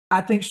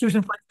I think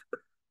Susan Frank,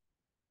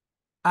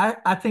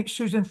 I think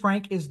Susan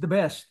Frank is the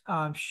best.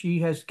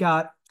 She has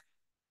got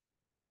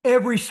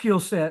every skill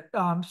set.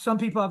 Some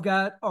people I've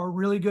got are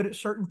really good at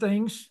certain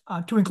things,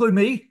 to include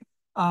me.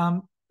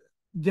 Um,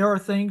 there are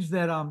things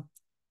that I'm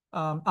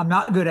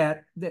not good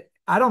at. That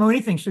I don't know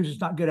anything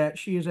Susan's not good at.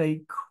 She is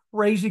a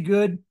crazy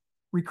good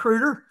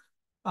recruiter.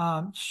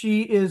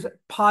 She is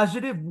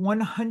positive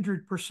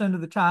 100%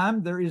 of the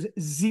time. There is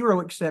zero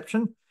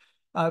exception.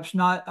 It's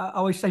not. I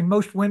always say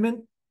most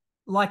women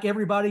like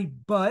everybody,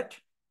 but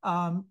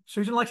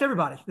Susan likes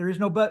everybody. There is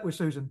no but with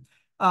Susan.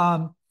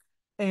 Um,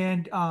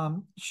 and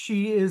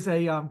she is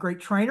a great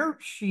trainer.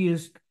 She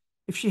is,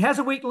 if she has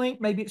a weak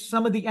link, maybe it's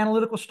some of the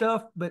analytical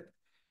stuff, but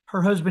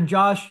her husband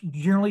Josh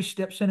generally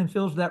steps in and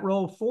fills that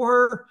role for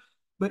her.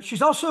 But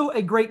she's also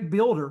a great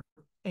builder,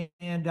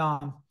 and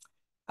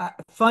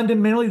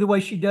fundamentally, the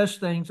way she does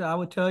things, I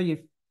would tell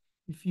you,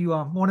 if you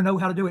want to know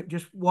how to do it,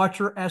 just watch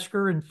her, ask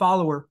her, and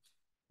follow her.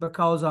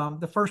 Because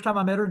the first time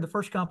I met her in the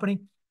first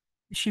company,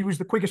 she was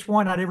the quickest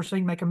one I'd ever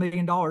seen make $1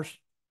 million,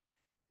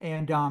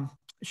 and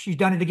she's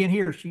done it again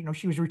here.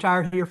 She was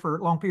retired here for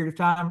a long period of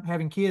time,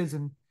 having kids,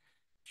 and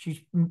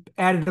she's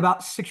added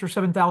about $6,000 or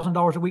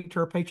 $7,000 a week to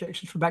her paycheck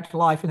since we're back to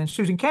life. And then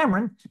Susan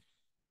Cameron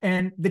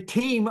and the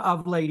team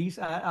of ladies,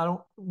 I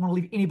don't want to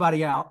leave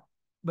anybody out,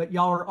 but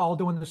y'all are all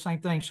doing the same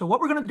thing. So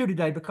what we're going to do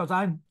today, because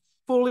I'm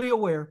fully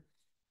aware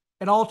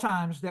at all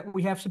times that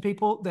we have some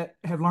people that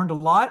have learned a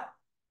lot.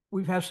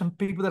 We've have some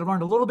people that have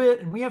learned a little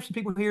bit, and we have some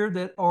people here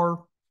that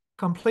are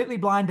completely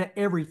blind to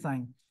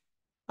everything.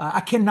 I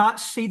cannot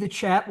see the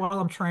chat while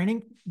I'm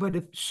training, but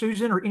if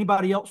Susan or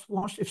anybody else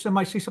wants, if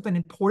somebody sees something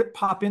important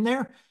pop in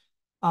there,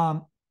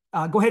 um,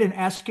 go ahead and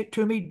ask it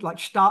to me. Like,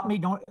 stop me,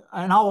 don't,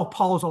 and I will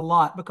pause a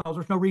lot because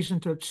there's no reason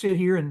to sit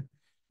here and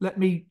let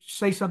me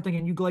say something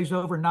and you glaze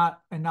over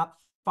and not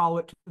follow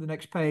it to the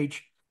next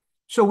page.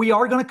 So we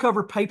are going to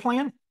cover pay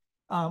plan.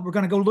 We're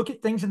going to go look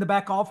at things in the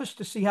back office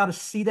to see how to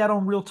see that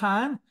on real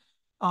time.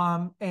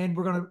 And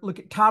we're going to look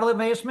at title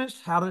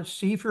advancements, how to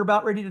see if you're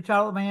about ready to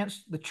title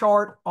advance, the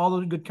chart, all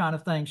those good kind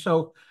of things.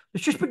 So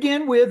let's just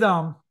begin with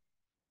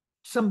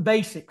some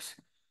basics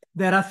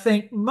that I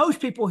think most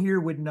people here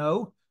would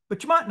know,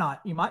 but you might not.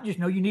 You might just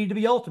know you need to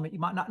be ultimate. You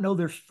might not know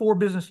there's 4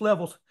 business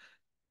levels.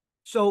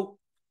 So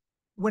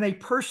when a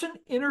person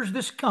enters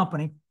this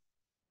company,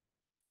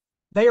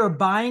 they are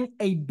buying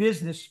a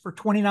business for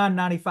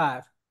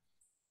 $29.95.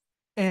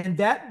 And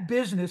that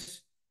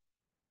business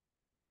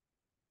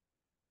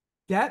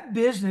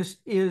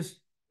is,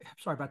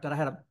 sorry about that. I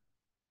had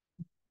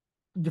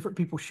different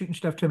people shooting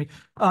stuff to me.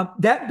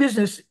 That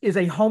business is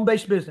a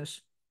home-based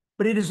business,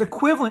 but it is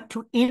equivalent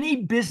to any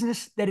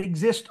business that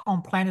exists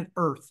on planet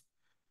Earth.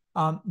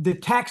 The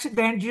tax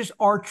advantages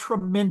are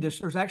tremendous.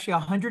 There's actually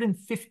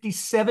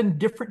 157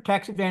 different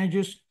tax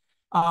advantages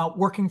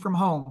working from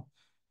home.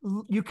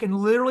 You can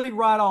literally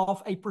write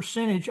off a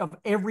percentage of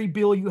every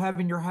bill you have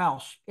in your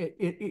house.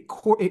 It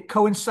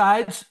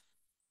coincides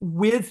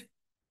with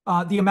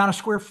the amount of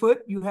square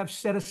foot you have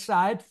set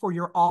aside for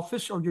your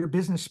office or your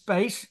business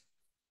space.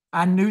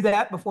 I knew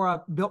that before I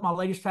built my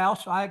latest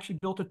house. I actually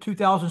built a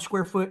 2,000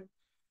 square foot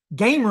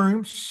game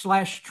room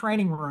slash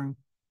training room.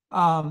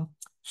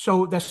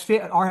 So that's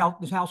fit our house.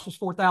 This house is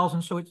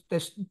 4,000. So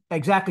that's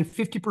exactly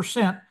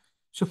 50%.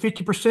 So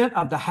 50%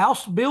 of the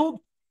house build,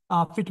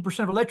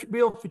 50% of electric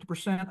bill,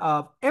 50%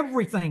 of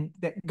everything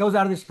that goes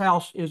out of this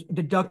house is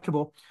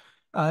deductible.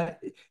 Uh,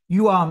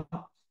 you, um,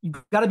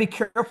 you've got to be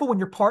careful when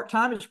you're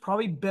part-time. It's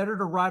probably better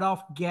to write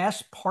off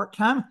gas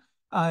part-time.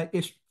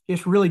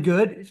 It's really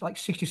good. It's like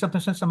 60 something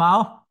cents a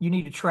mile. You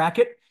need to track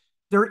it.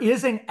 There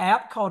is an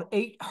app called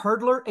 8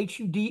 Hurdler,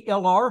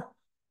 HUDLR.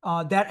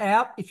 That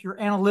app, if you're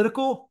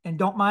analytical and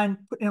don't mind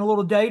putting in a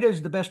little data,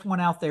 is the best one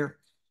out there.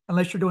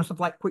 Unless you're doing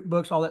something like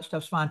QuickBooks, all that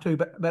stuff's fine too.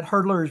 But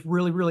Hurdler is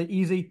really, really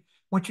easy.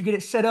 Once you get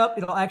it set up,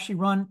 it'll actually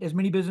run as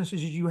many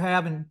businesses as you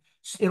have, and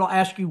it'll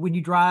ask you when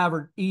you drive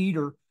or eat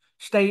or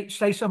stay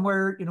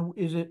somewhere.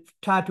 Is it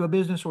tied to a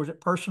business or is it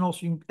personal?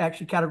 So you can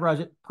actually categorize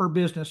it per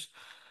business.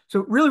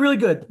 So really, really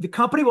good. The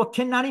company will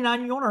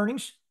 1099 you on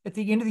earnings at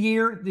the end of the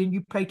year. Then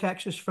you pay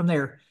taxes from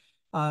there.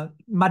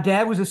 My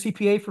dad was a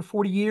CPA for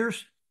 40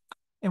 years.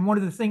 And one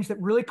of the things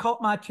that really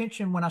caught my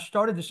attention when I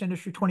started this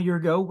industry 20 years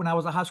ago, when I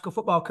was a high school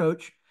football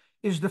coach,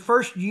 is the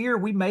first year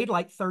we made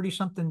like 30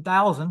 something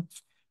thousand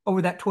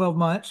over that 12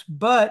 months.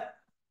 But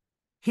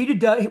he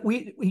did,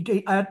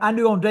 I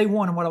knew on day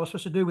one and what I was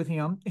supposed to do with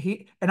him.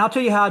 And I'll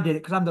tell you how I did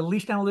it because I'm the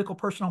least analytical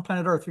person on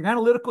planet Earth. If you're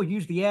analytical,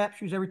 use the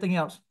apps, use everything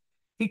else.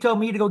 He told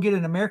me to go get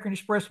an American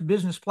Express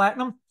Business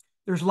Platinum.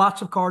 There's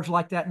lots of cards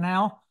like that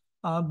now.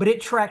 But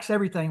it tracks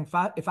everything.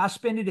 If I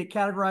spend it, it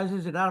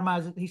categorizes it,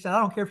 itemizes it. He said, I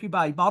don't care if you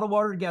buy a bottled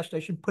water at a gas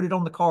station, put it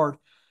on the card.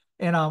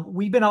 And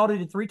we've been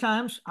audited 3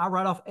 times. I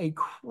write off a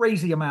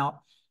crazy amount.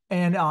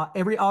 And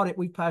every audit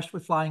we passed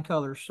with flying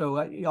colors. So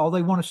all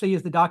they want to see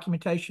is the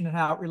documentation and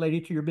how it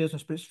related to your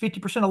business. But it's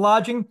 50% of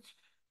lodging.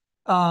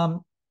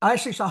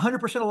 Actually, it's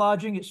 100% of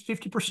lodging. It's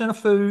 50% of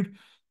food.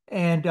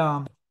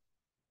 And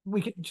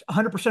we get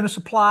 100% of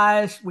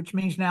supplies, which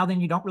means now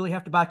then you don't really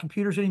have to buy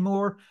computers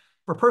anymore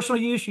For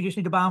personal use, you just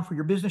need to buy them for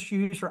your business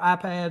use or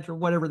iPads or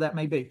whatever that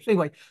may be. So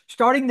anyway,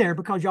 starting there,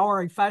 because y'all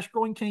are a fast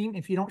growing team,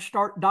 if you don't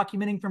start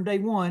documenting from day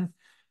one,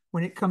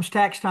 when it comes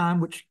tax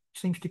time, which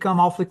seems to come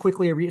awfully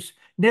quickly every year,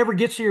 never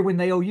gets here when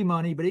they owe you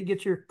money, but it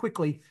gets here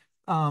quickly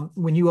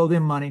when you owe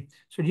them money.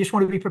 So you just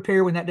want to be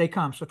prepared when that day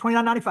comes. So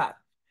 $29.95.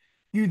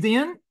 You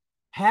then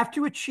have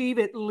to achieve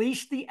at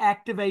least the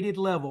activated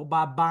level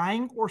by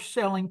buying or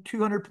selling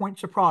 200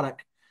 points of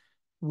product.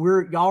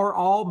 Y'all are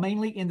all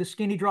mainly in the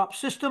skinny drop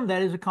system.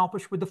 That is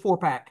accomplished with the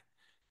 4-pack.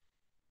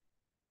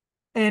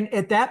 And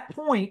at that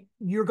point,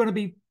 you're going to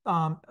be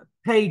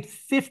paid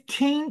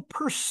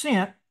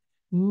 15%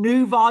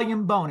 new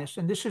volume bonus.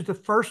 And this is the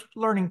first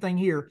learning thing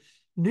here.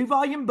 New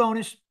volume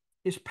bonus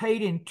is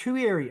paid in 2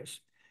 areas.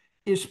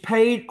 It's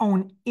paid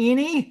on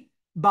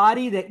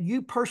anybody that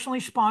you personally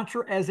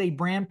sponsor as a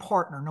brand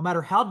partner, no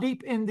matter how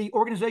deep in the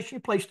organization you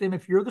place them.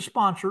 If you're the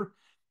sponsor,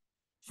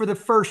 for the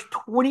first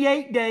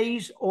 28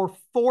 days or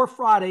 4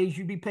 Fridays,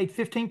 you'd be paid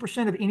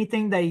 15% of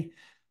anything they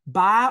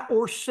buy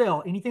or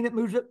sell, anything that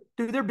moves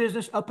through their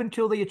business up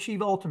until they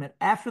achieve ultimate.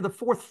 After the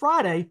 4th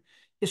Friday,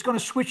 it's going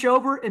to switch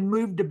over and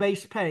move to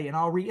base pay. And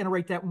I'll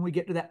reiterate that when we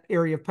get to that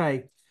area of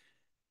pay.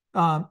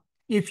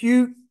 If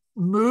you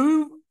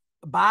move,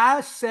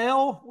 buy,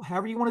 sell,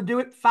 however you want to do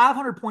it,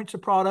 500 points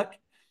of product,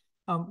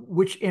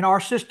 which in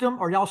our system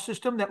or y'all's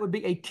system, that would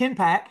be a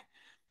 10-pack.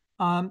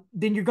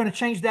 Then you're going to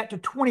change that to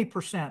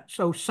 20%.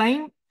 So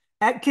same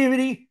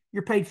activity,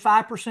 you're paid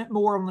 5%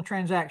 more on the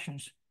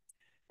transactions.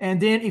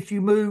 And then if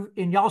you move,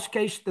 in y'all's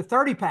case, the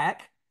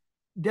 30-pack,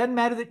 doesn't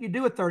matter that you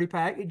do a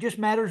 30-pack. It just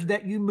matters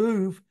that you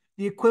move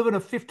the equivalent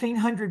of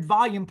 1,500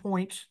 volume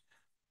points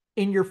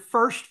in your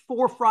first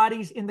 4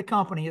 Fridays in the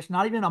company. It's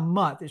not even a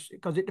month. It's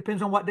because it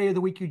depends on what day of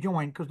the week you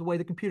join, because the way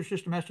the computer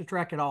system has to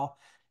track it all.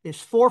 It's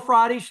 4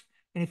 Fridays.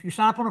 And if you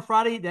sign up on a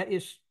Friday, that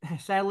is,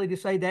 sadly to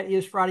say, that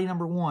is Friday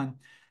number 1.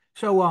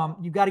 So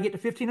you've got to get to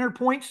 1,500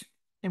 points.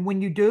 And when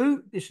you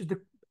do, this is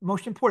the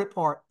most important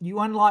part. You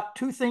unlock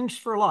 2 things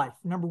for life.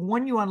 Number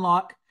 1, you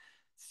unlock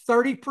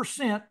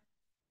 30%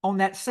 on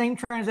that same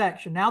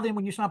transaction. Now then,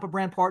 when you sign up a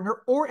brand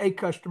partner or a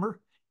customer,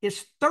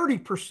 it's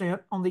 30%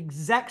 on the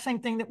exact same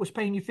thing that was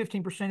paying you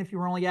 15% if you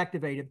were only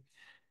activated.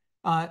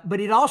 But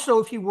it also,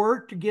 if you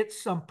were to get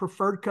some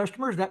preferred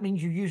customers, that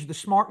means you use the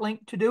Smart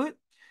Link to do it.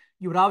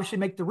 You would obviously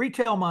make the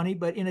retail money,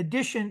 but in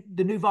addition,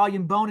 the new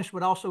volume bonus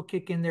would also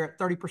kick in there at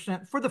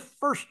 30% for the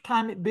first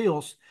time it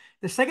bills.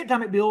 The second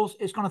time it bills,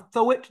 it's going to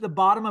throw it to the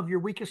bottom of your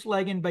weakest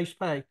leg in base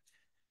pay.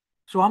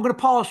 So I'm going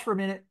to pause for a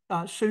minute,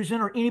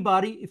 Susan, or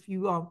anybody, if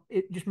you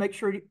just make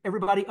sure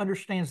everybody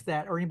understands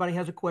that, or anybody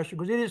has a question,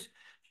 because it is,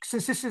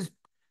 since this is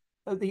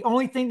the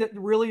only thing that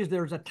really is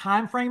there's a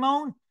time frame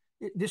on,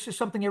 this is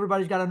something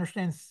everybody's got to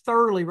understand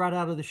thoroughly right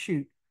out of the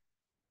chute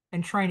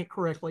and train it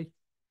correctly.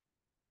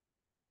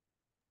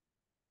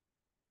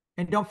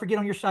 And don't forget,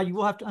 on your side, you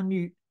will have to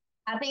unmute.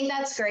 I think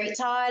that's great,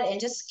 Todd.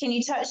 And just, can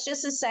you touch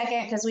just a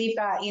second? Because we've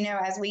got,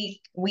 as we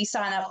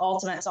sign up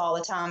Ultimates all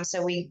the time,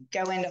 so we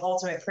go into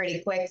Ultimate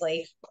pretty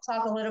quickly. We'll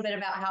talk a little bit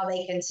about how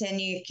they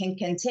can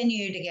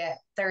continue to get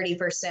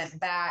 30%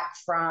 back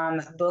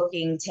from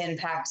booking 10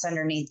 packs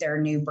underneath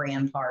their new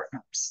brand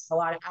partners.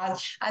 I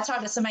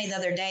talked to somebody the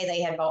other day,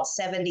 they had bought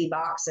 70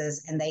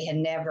 boxes and they had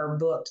never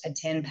booked a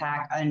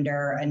 10-pack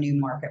under a new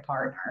market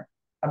partner,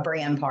 a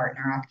brand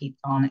partner. I keep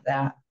calling it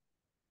that.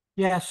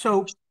 Yeah,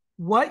 so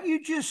what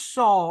you just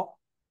saw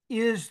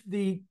is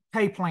the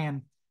pay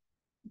plan.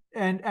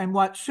 And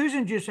what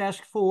Susan just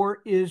asked for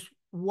is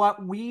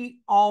what we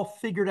all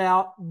figured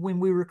out when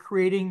we were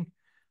creating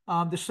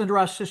the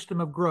standardized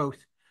system of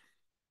growth.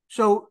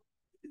 So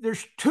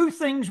there's 2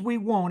 things we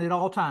want at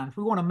all times.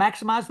 We want to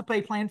maximize the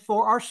pay plan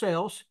for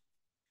ourselves,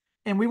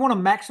 and we want to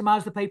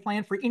maximize the pay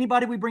plan for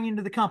anybody we bring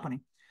into the company.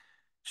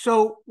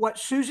 So what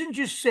Susan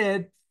just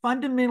said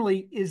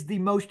fundamentally is the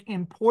most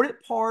important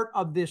part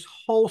of this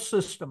whole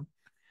system.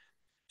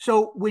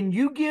 So when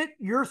you get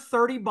your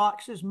 30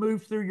 boxes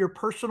moved through your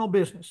personal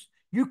business,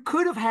 you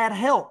could have had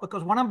help,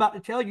 because what I'm about to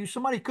tell you,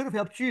 somebody could have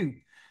helped you.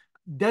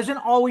 Doesn't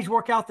always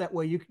work out that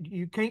way.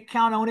 You can't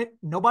count on it.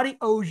 Nobody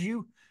owes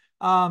you.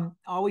 I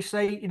always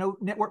say,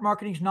 network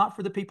marketing is not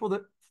for the people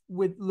that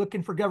with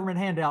looking for government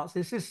handouts.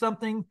 This is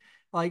something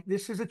like,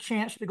 this is a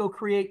chance to go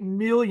create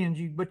millions,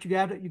 but you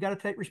got to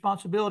take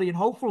responsibility, and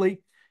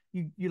hopefully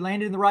you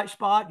landed in the right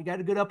spot. You got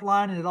a good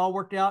upline and it all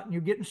worked out, and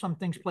you're getting some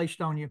things placed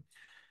on you.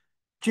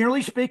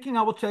 Generally speaking,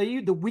 I will tell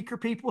you, the weaker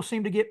people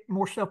seem to get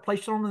more stuff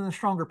placed on them than the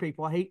stronger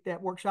people. I hate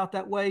that works out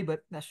that way,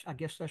 but I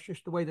guess that's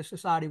just the way the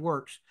society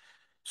works.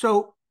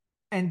 So,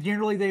 and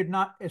generally they're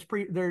not as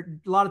a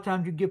lot of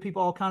times you give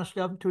people all kind of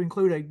stuff to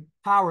include a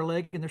power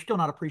leg, and they're still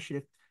not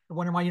appreciative. I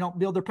wonder why you don't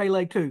build their pay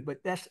leg too, but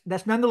that's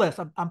nonetheless,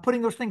 I'm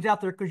putting those things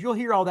out there because you'll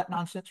hear all that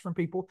nonsense from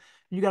people.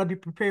 You got to be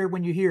prepared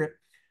when you hear it.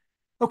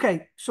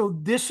 Okay, so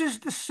this is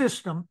the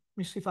system. Let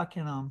me see if I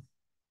can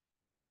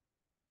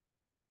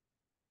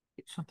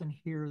get something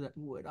here that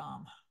would yeah,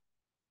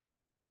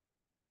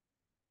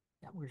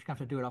 we're just gonna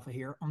have to do it off of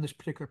here on this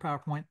particular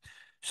PowerPoint.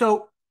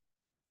 So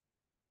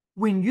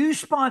when you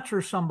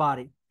sponsor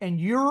somebody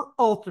and you're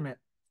ultimate,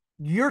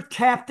 you're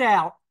tapped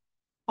out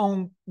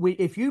on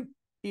if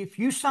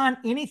you sign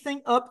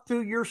anything up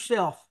through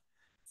yourself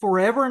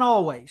forever and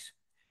always,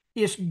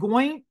 it's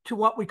going to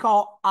what we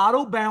call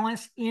auto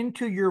balance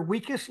into your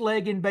weakest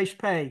leg in base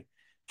pay.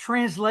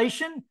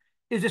 Translation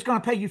is it's going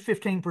to pay you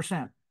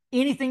 15%.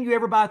 Anything you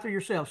ever buy through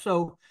yourself.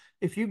 So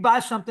if you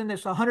buy something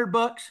that's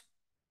 $100,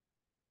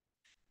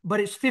 but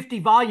it's 50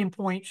 volume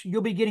points,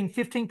 you'll be getting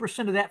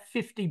 15% of that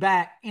 50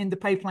 back in the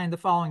pay plan the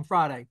following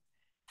Friday.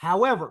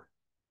 However,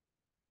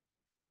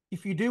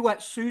 if you do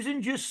what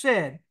Susan just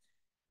said,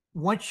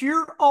 once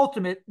you're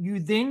ultimate, you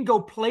then go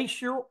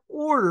place your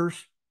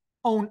orders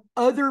on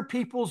other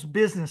people's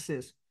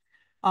businesses.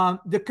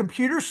 The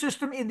computer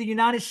system in the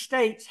United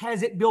States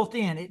has it built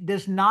in. It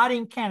does not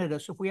in Canada.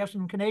 So if we have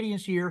some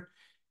Canadians here,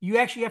 you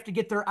actually have to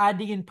get their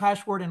ID and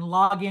password and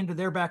log into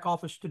their back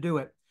office to do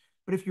it.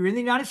 But if you're in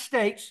the United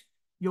States,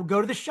 you'll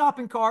go to the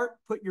shopping cart,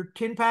 put your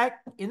 10-pack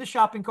in the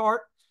shopping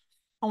cart.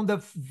 On the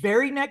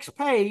very next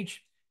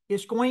page,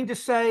 it's going to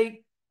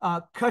say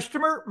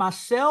customer,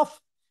 myself,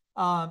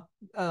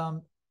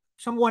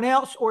 someone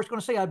else, or it's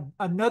going to say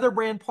another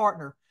brand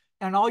partner.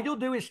 And all you'll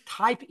do is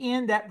type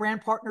in that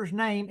brand partner's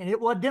name and it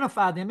will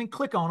identify them and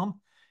click on them.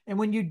 And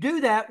when you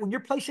do that, when you're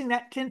placing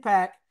that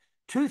 10-pack,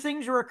 two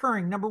things are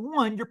occurring. Number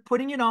one, you're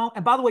putting it on.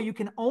 And by the way, you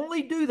can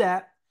only do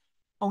that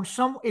on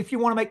some, if you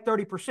want to make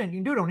 30%, you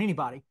can do it on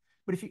anybody,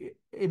 but if you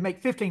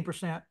make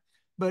 15%,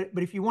 but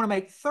if you want to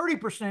make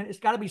 30%, it's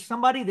got to be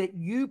somebody that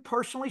you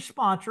personally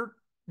sponsored,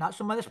 not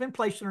somebody that's been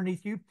placed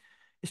underneath you.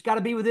 It's got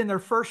to be within their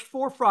first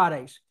 4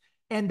 Fridays,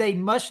 and they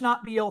must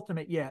not be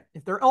ultimate yet.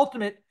 If they're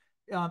ultimate,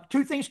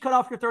 two things cut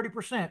off your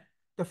 30%,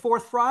 the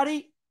 4th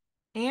Friday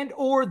and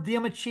or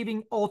them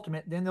achieving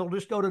ultimate, then they'll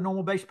just go to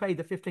normal base pay,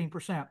 the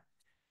 15%.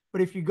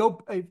 But if you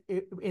go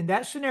in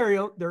that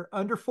scenario, they're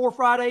under 4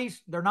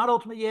 Fridays, they're not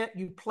ultimate yet,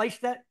 you place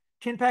that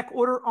 10-pack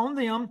order on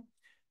them,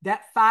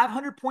 that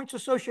 500 points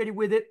associated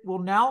with it will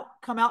now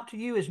come out to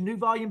you as new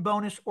volume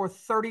bonus or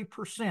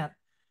 30%.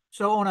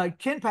 So on a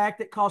 10-pack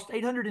that costs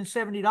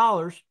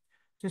 $870,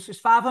 since it's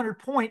 500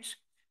 points,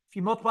 if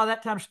you multiply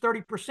that times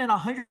 30%,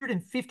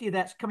 150 of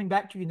that's coming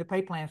back to you in the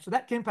pay plan. So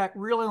that 10-pack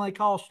really only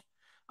costs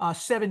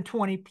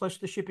 $720 plus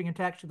the shipping and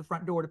tax to the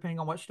front door, depending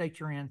on what state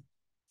you're in.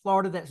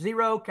 Florida, that's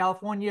 $0.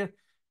 California,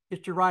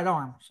 it's your right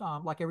arm,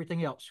 like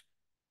everything else.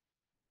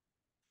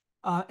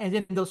 And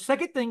then the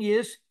second thing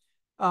is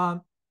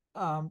that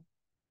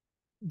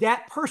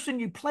person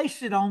you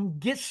place it on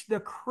gets the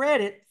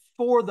credit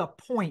for the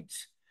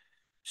points.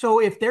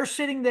 So if they're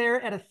sitting there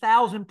at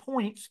 1,000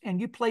 points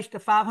and you placed a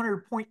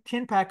 500-point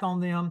 10-pack on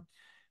them,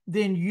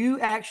 then you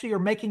actually are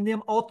making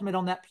them ultimate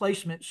on that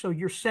placement. So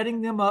you're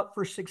setting them up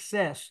for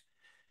success.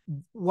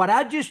 What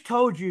I just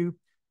told you,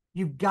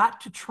 you've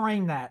got to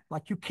train that.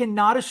 Like, you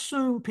cannot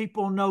assume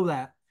people know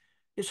that.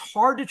 It's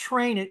hard to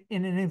train it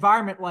in an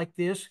environment like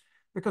this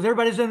because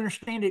everybody doesn't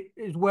understand it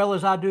as well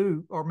as I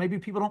do, or maybe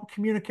people don't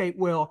communicate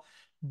well.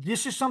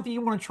 This is something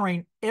you want to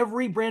train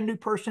every brand new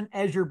person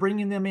as you're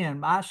bringing them in.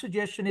 My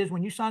suggestion is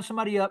when you sign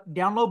somebody up,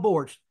 download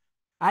boards.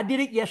 I did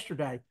it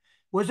yesterday.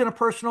 Wasn't a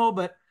personal,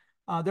 but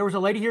there was a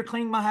lady here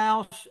cleaning my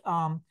house,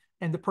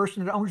 and the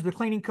person that owns the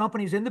cleaning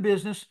company is in the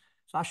business.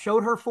 So I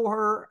showed her for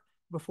her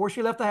before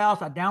she left the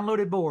house. I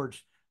downloaded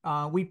boards.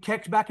 We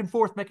text back and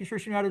forth, making sure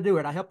she knew how to do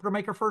it. I helped her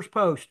make her first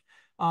post.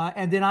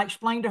 And then I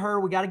explained to her,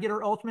 we got to get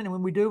her ultimate. And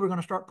when we do, we're going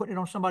to start putting it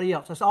on somebody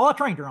else. That's all I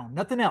trained her on,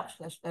 nothing else.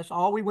 That's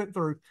all we went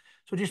through.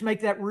 So just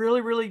make that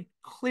really, really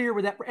clear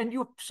with that. And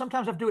you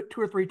sometimes have to do it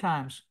 2 or 3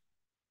 times.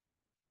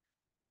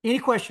 Any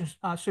questions,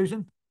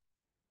 Susan?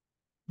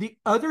 The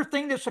other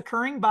thing that's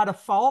occurring by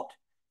default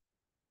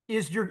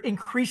is you're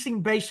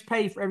increasing base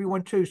pay for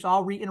everyone too. So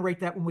I'll reiterate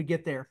that when we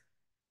get there.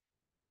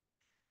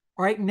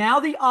 All right,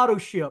 now the auto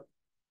ship.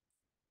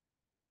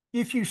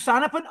 If you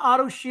sign up an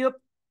auto ship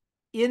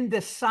in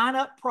the sign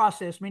up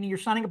process, meaning you're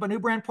signing up a new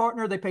brand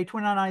partner, they pay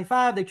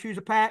 $29.95, they choose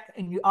a pack,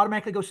 and you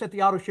automatically go set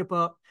the auto ship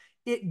up.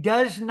 It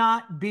does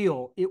not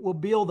bill. It will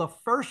bill the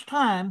first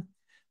time,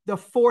 the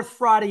 4th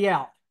Friday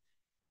out.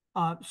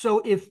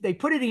 So if they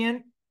put it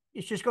in,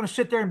 it's just going to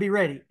sit there and be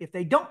ready. If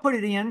they don't put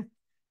it in,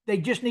 they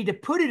just need to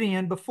put it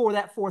in before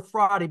that 4th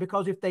Friday,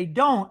 because if they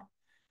don't,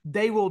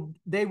 they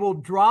will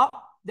drop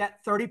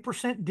that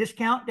 30%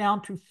 discount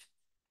down to,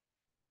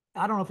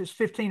 I don't know if it's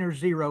 15 or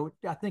 0.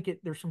 I think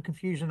there's some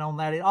confusion on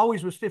that. It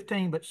always was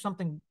 15, but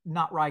something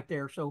not right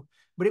there. So,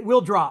 but it will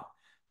drop.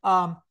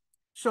 And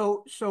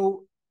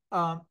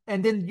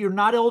then you're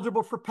not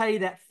eligible for pay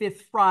that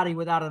 5th Friday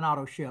without an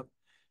auto ship.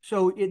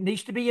 So it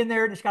needs to be in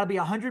there, and it's got to be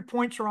 100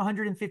 points or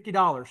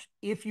 $150.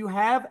 If you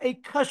have a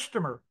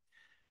customer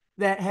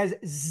that has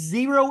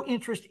 0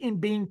 interest in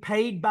being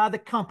paid by the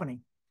company,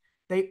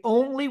 they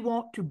only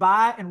want to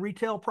buy and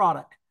retail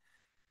product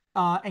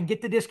and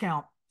get the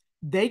discount,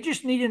 they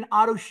just need an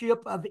auto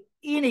ship of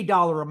any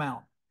dollar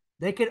amount.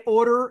 They could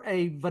order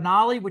a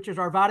Venali, which is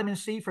our vitamin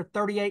C, for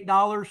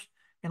 $38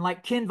 and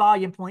like 10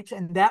 volume points,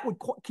 and that would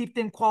keep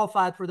them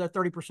qualified for their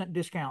 30%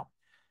 discount.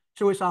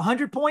 So it's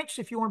 100 points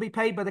if you want to be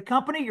paid by the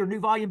company, your new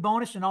volume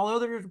bonus and all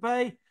others to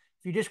pay.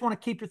 If you just want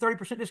to keep your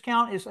 30%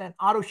 discount, it's an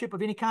auto ship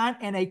of any kind,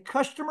 and a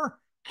customer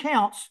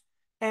counts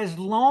as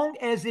long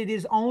as it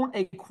is on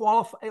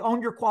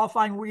your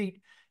qualifying week,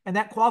 and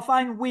that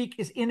qualifying week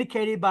is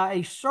indicated by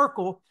a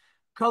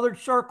colored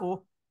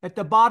circle at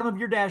the bottom of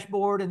your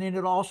dashboard, and then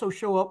it'll also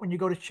show up when you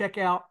go to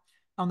checkout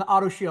on the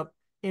auto ship.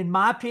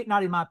 Not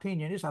in my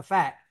opinion, it's a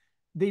fact.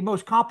 The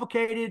most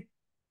complicated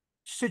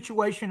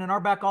situation in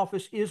our back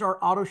office is our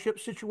auto ship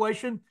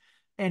situation.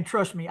 And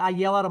trust me, I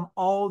yell at them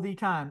all the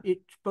time.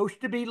 It's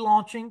supposed to be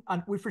launching.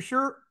 We for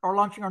sure are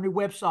launching our new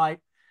website.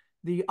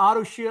 The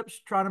auto ships,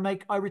 trying to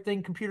make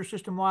everything computer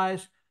system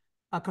wise,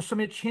 because so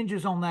much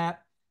hinges on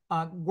that,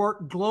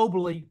 work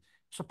globally.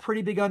 It's a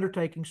pretty big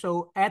undertaking.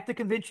 So at the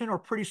convention or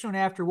pretty soon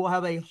after, we'll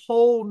have a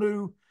whole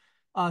new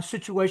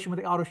situation with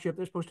the auto ship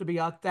that's supposed to be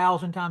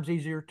 1,000 times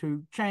easier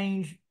to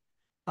change,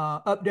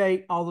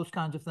 update, all those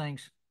kinds of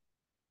things.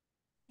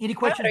 Any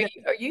questions?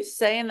 Are you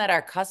saying that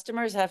our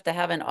customers have to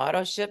have an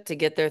auto ship to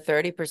get their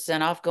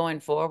 30% off going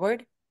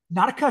forward?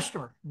 Not a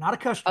customer.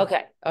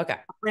 Okay. A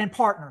brand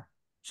partner.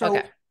 So,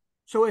 okay.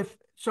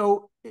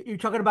 So you're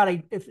talking about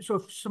a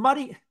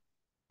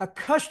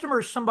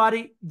customer is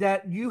somebody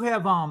that you've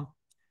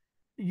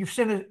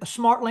sent a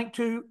smart link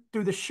to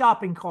through the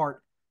shopping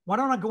cart. Why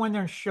don't I go in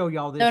there and show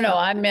y'all this? No,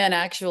 I meant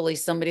actually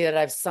somebody that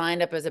I've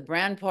signed up as a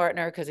brand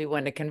partner because we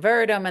wanted to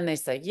convert them, and they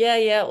say, yeah,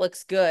 it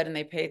looks good, and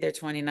they paid their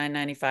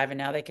 $29.95, and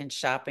now they can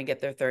shop and get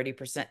their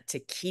 30%. To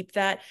keep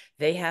that,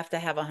 they have to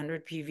have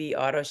 100 PV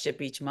auto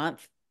ship each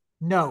month?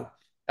 No,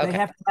 they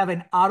have to have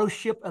an auto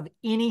ship of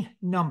any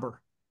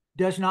number.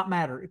 Does not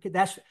matter.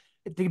 That's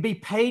if they be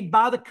paid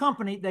by the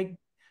company.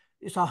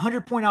 It's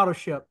 100-point auto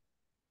ship.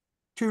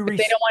 They don't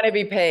want to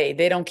be paid.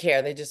 They don't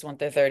care. They just want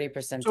their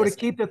 30%. So to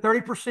keep the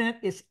 30%,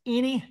 it's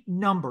any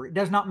number. It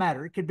does not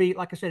matter. It could be,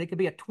 like I said, it could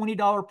be a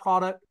 $20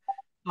 product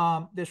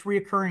that's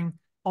reoccurring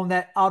on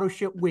that auto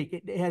ship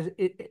week.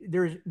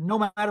 There's no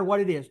matter what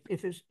it is.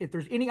 If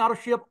there's any auto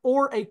ship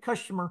or a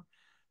customer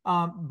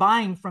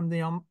buying from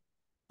them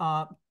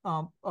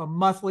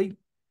monthly,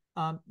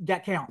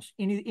 that counts.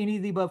 Any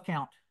of the above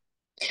count.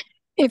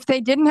 If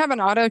they didn't have an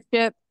auto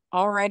ship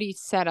already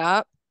set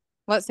up,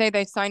 let's say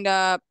they signed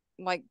up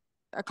like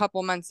a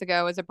couple months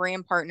ago as a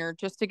brand partner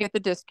just to get the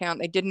discount.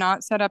 They did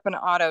not set up an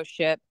auto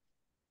ship.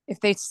 If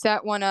they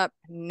set one up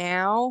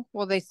now,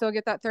 will they still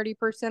get that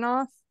 30%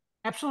 off?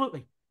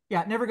 Absolutely.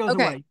 Yeah, it never goes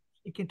away.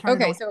 You can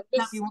turn it on. So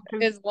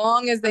as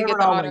long as they get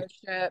the auto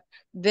ship,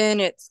 then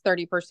it's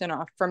 30%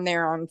 off from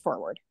there on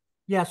forward.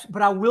 Yes,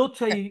 but I will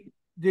tell you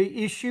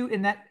the issue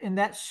in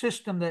that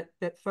system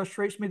that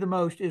frustrates me the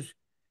most is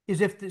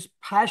if this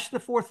past the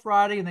fourth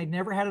Friday and they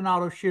never had an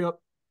auto ship,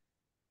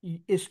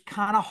 it's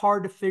kind of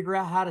hard to figure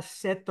out how to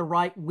set the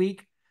right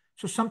week.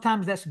 So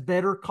sometimes that's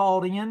better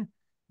called in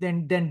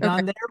than done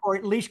there, or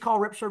at least call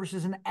rep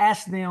services and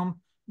ask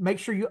them. Make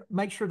sure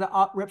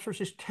the rep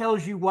services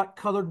tells you what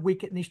colored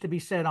week it needs to be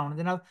set on. And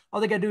then all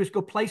they got to do is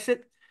go place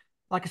it.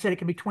 Like I said, it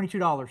can be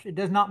 $22. It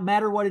does not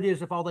matter what it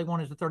is if all they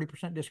want is the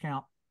 30%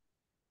 discount.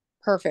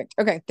 Perfect.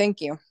 Okay, thank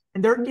you.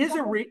 And there is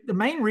the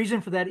main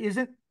reason for that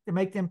isn't to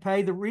make them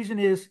pay. The reason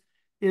is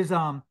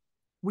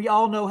we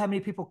all know how many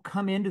people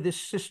come into this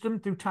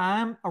system through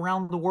time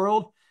around the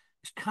world.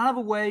 It's kind of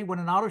a way when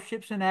an auto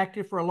ship's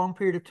inactive for a long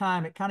period of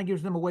time, it kind of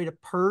gives them a way to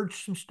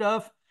purge some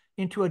stuff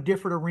into a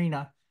different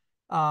arena.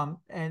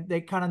 And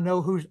they kind of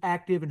know who's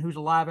active and who's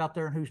alive out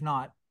there and who's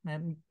not.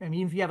 And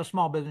even if you have a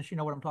small business, you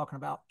know what I'm talking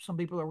about. Some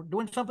people are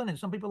doing something and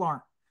some people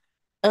aren't.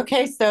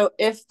 Okay, so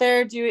if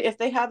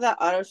they have that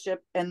auto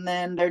ship and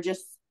then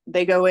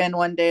they go in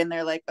one day and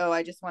they're like, oh,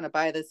 I just want to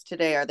buy this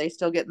today, are they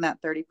still getting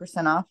that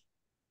 30% off?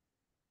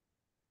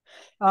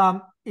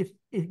 If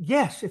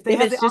they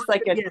have it's just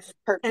like a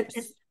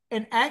purchase.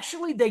 And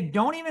actually they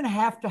don't even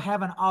have to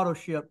have an auto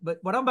ship, but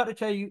what I'm about to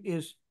tell you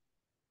is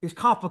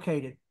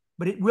complicated,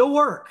 but it will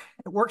work.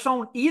 It works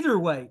on either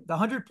way, the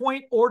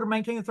 100-point or to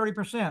maintain the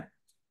 30%.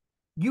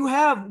 You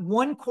have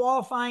one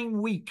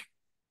qualifying week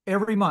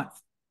every month.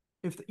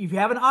 If you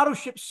have an auto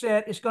ship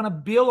set, it's going to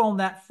bill on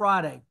that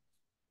Friday.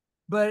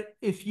 But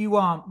if you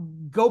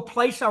go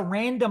place a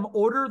random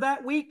order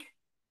that week,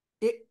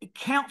 it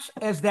counts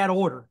as that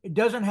order. It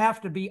doesn't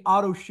have to be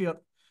auto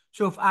ship.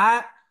 So if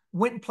I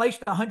went and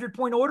placed a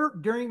 100-point order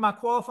during my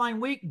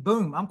qualifying week,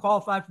 boom, I'm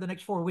qualified for the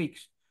next 4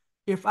 weeks.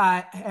 If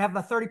I have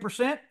a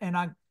 30% and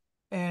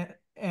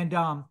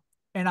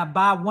I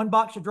buy one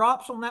box of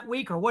drops on that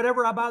week or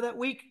whatever I buy that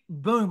week,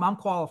 boom, I'm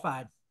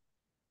qualified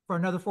for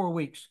another 4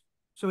 weeks.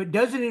 So it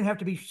doesn't even have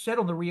to be set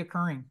on the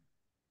reoccurring.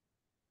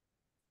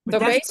 So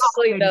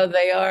basically, though,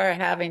 they are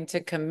having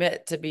to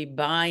commit to be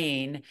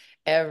buying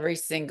every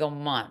single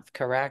month,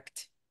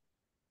 correct?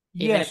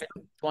 Yes. Even if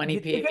it's 20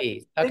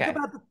 PVs. Think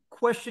about the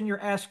question you're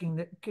asking.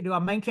 That do I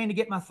maintain to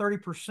get my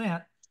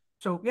 30%?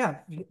 So yeah,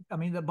 I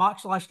mean the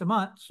box lasts a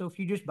month. So if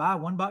you just buy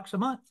one box a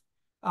month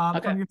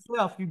from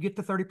yourself, you get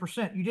the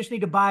 30%. You just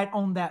need to buy it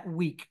on that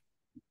week,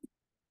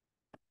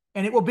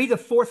 and it will be the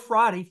fourth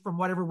Friday from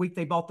whatever week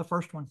they bought the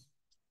first one.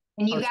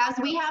 And you guys,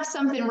 we have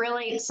something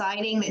really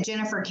exciting that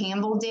Jennifer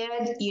Campbell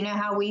did. You know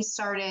how we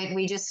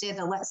just did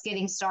the Let's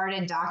Getting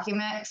Started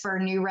document for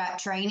new rep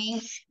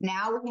training.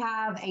 Now we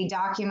have a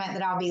document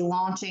that I'll be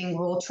launching.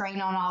 We'll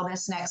train on all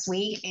this next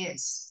week.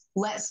 It's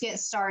Let's Get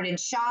Started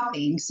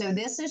Shopping. So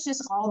this is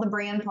just all the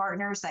brand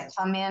partners that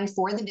come in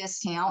for the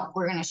discount.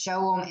 We're going to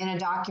show them in a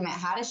document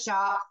how to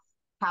shop,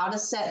 how to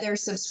set their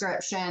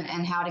subscription,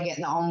 and how to get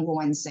the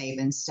ongoing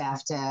savings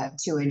stuff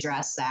to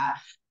address that.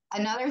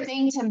 Another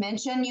thing to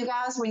mention, you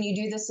guys, when you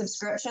do the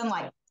subscription,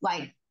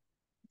 like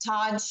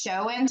Todd's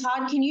showing,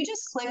 Todd, can you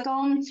just click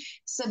on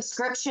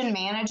subscription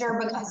manager?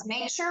 Because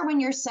make sure when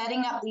you're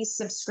setting up these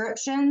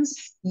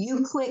subscriptions,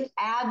 you click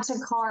add to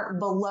cart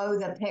below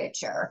the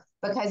picture.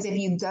 Because if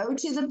you go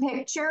to the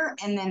picture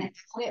and then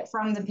add it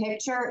from the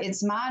picture,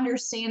 it's my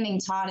understanding,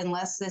 Todd,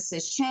 unless this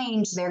has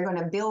changed, they're going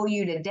to bill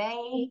you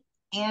today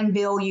and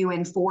bill you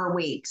in 4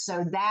 weeks.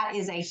 So that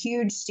is a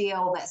huge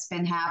deal that's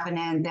been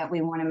happening that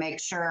we want to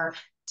make sure.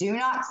 Do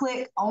not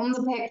click on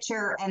the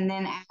picture and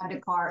then add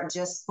to cart.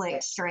 Just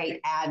click straight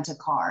add to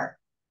cart.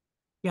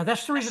 Yeah,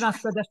 that's the reason I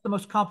said that's the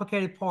most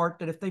complicated part,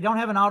 that if they don't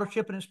have an auto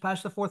ship and it's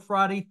past the 4th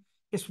Friday,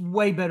 it's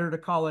way better to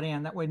call it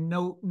in. That way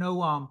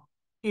no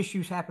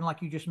issues happen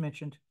like you just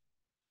mentioned.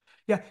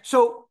 Yeah,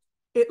 so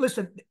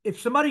listen, if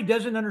somebody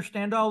doesn't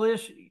understand all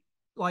this,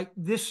 like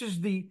this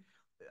is the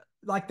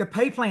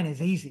pay plan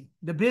is easy.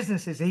 The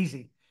business is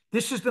easy.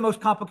 This is the most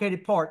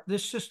complicated part.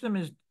 This system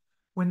is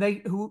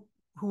when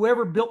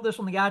whoever built this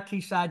on the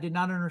IT side did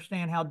not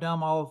understand how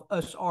dumb all of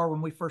us are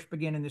when we first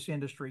begin in this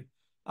industry.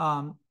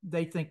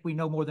 They think we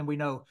know more than we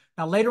know.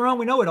 Now, later on,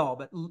 we know it all,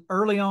 but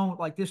early on,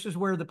 like this is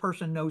where the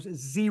person knows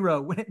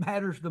zero when it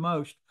matters the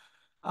most.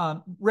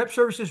 Rep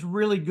service is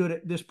really good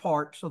at this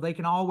part, so they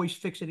can always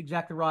fix it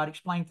exactly right,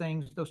 explain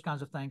things, those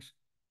kinds of things.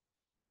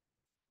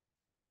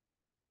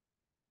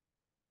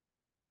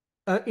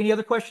 Any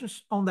other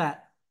questions on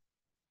that?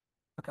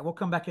 Okay, we'll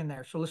come back in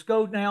there. So let's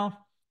go now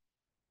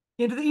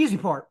into the easy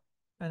part.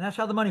 And that's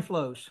how the money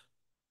flows.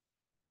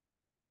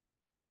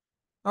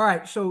 All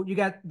right, so you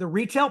got the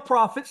retail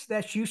profits.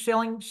 That's you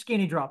selling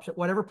skinny drops at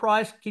whatever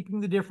price,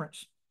 keeping the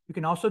difference. You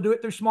can also do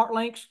it through Smart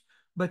Links,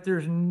 but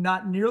there's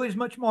not nearly as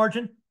much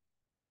margin.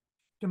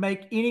 To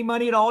make any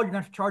money at all, you're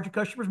going to have to charge your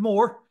customers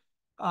more.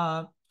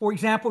 For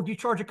example, if you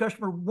charge a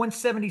customer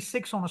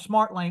 $176 on a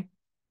Smart Link,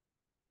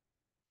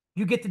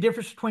 you get the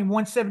difference between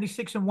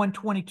 $176 and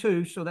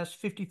 $122, so that's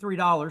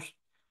 $53.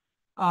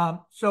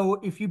 So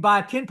if you buy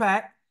a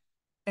 10-pack,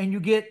 and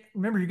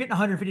remember, you're getting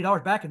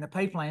 $150 back in the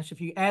pay plan. So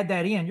if you add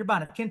that in, you're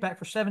buying a 10-pack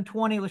for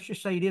 $720. Let's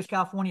just say it is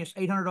California. It's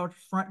 $800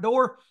 front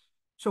door.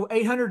 So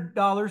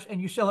 $800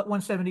 and you sell it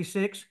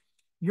 $176.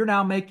 You're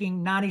now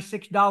making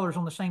 $96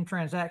 on the same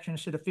transaction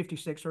instead of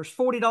 $56. There's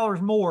 $40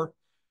 more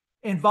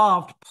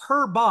involved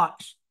per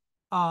box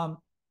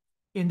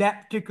in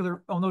that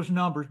particular, on those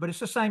numbers. But it's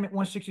the same at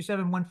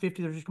 167,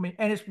 150. There's just going to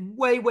be, and it's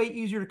way, way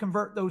easier to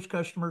convert those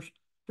customers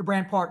to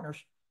brand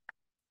partners.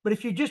 But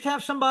if you just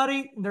have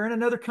somebody, they're in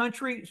another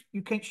country,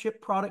 you can't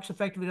ship products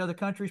effectively to other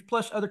countries.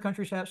 Plus, other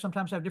countries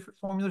sometimes have different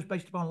formulas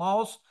based upon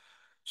laws.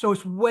 So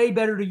it's way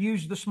better to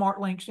use the Smart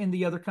Links in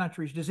the other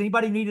countries. Does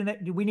anybody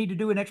do we need to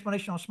do an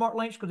explanation on Smart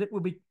Links? Because it will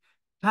be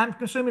time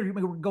consuming, or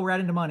we'll go right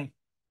into money.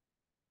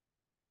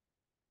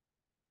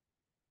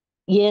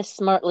 Yes,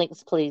 Smart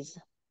Links, please.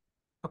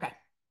 Okay.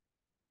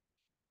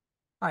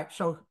 All right.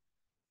 So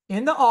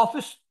in the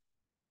office,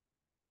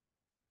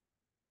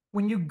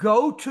 when you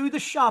go to the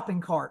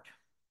shopping cart,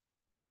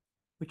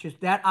 which is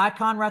that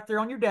icon right there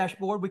on your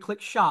dashboard, we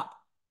click shop.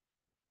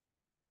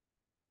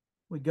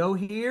 We go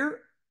here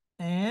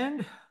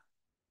and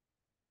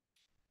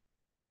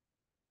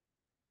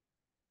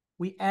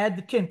we add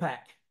the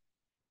 10-pack.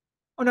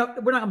 Oh, no,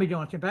 we're not going to be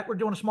doing a 10-pack. We're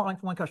doing a Smart Link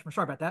for one customer.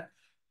 Sorry about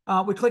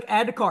that. We click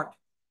add to cart.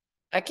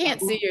 I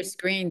can't see your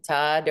screen,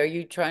 Todd. Are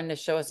you trying to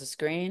show us a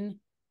screen?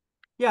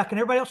 Yeah, can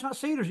everybody else not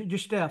see it, or is it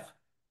just Steph?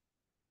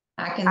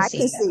 I can see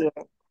it.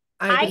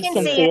 I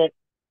can see it.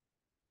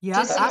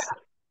 Yeah,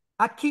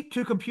 I keep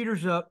 2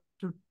 computers up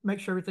to make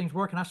sure everything's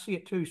working. I see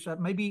it too. So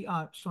maybe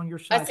it's on your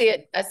side. I see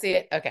it. I see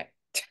it. Okay.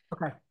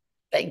 Okay.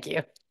 Thank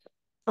you.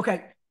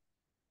 Okay.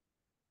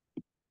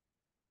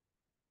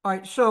 All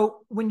right.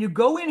 So when you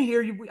go in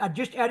here, I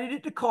just added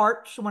it to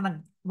cart. So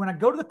when I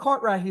go to the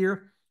cart right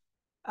here,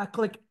 I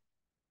click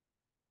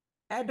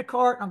add to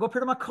cart. I'll go up here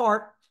to my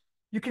cart.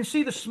 You can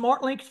see the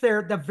Smart Links there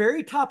at the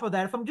very top of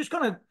that. If I'm just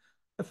going to,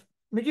 let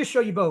me just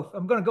show you both.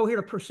 I'm going to go here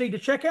to proceed to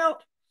checkout.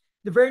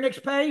 The very next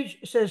page,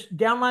 it says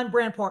downline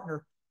brand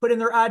partner. Put in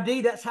their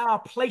ID. That's how I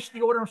place the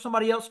order on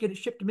somebody else, get it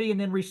shipped to me, and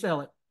then resell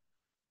it.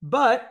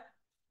 But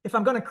if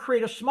I'm going to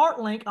create a Smart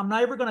Link, I'm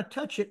not ever going to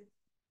touch it.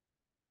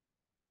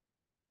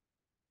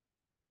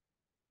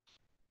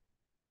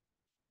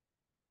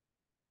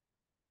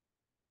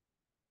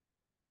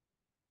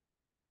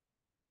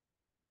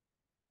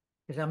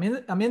 Because I'm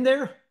in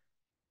there.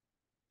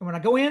 And when I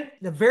go in,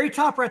 the very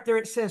top right there,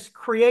 it says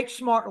create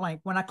Smart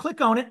Link. When I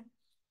click on it,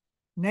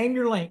 name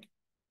your link.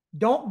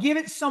 Don't give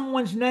it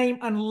someone's name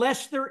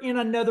unless they're in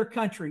another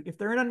country. If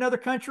they're in another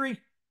country,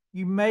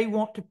 you may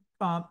want to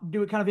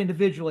do it kind of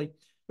individually.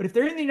 But if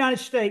they're in the United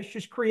States,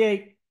 just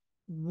create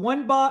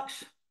one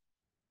box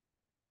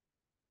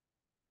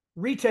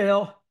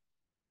retail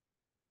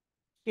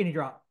skinny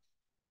drop,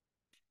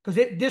 because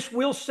this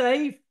will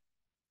save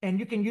and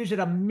you can use it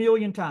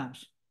 1,000,000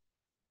 times.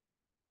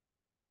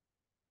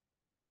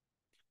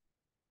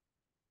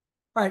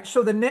 All right,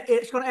 so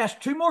it's going to ask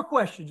 2 more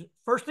questions.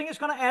 First thing it's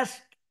going to ask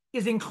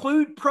is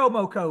include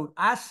promo code.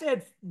 I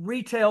said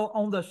retail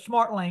on the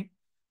SmartLink,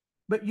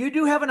 but you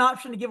do have an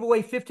option to give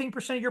away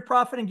 15% of your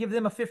profit and give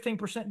them a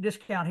 15%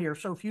 discount here.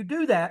 So if you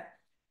do that,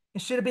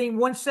 instead of being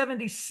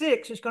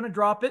 176, it's going to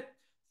drop it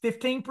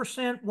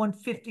 15%,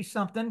 150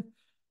 something.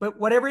 But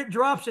whatever it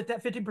drops it,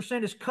 that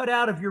 15% is cut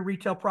out of your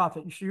retail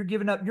profit. So you're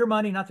giving up your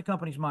money, not the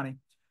company's money.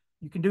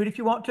 You can do it if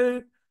you want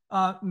to.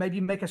 Maybe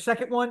make a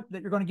second one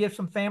that you're going to give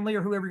some family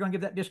or whoever you're going to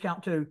give that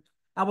discount to.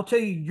 I will tell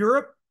you,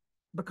 Europe,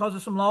 because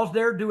of some laws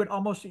there, do it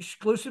almost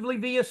exclusively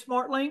via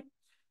SmartLink.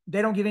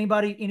 They don't give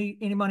anybody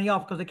any money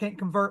off because they can't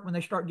convert when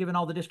they start giving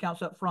all the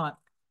discounts up front.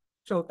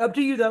 So up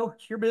to you, though.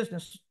 It's your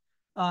business.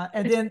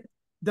 And then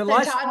the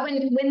so Todd,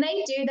 when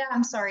they do that,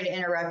 I'm sorry to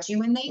interrupt you.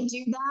 When they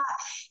do that,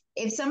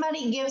 if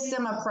somebody gives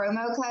them a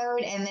promo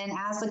code and then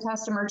as the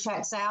customer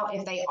checks out,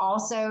 if they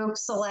also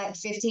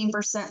select 15%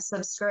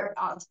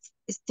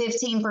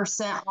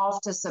 15%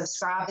 off to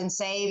subscribe and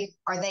save,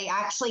 are they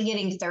actually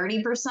getting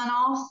 30%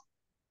 off?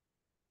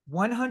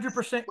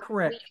 100%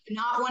 correct. We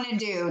do not want to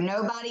do.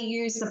 Nobody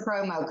use the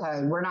promo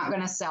code. We're not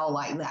going to sell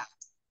like that.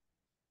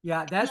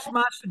 Yeah, that's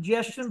my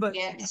suggestion, but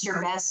it's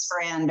your best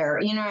friend, or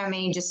you know what I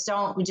mean? Just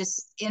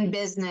in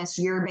business,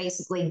 you're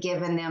basically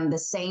giving them the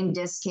same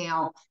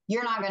discount.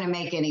 You're not going to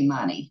make any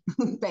money,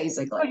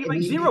 basically. Oh, you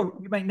make zero.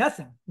 You make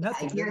nothing.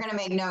 Nothing. You're going to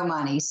make no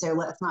money. So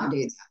let's not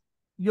do that.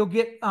 You'll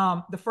get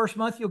the first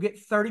month, you'll get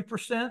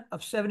 30%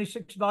 of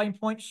 76 volume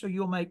points. So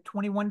you'll make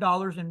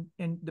 $21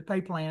 in the pay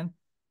plan,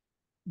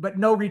 but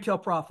no retail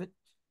profit.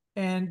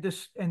 And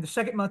the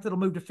second month, it'll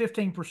move to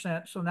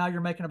 15%. So now you're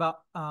making about,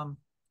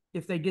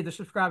 if they did the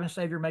subscribe and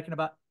save, you're making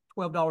about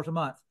 $12 a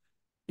month.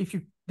 If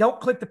you don't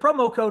click the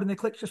promo code and they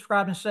click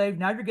subscribe and save,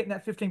 now you're getting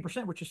that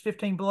 15%, which is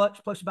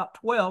 $15 plus about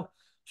 12.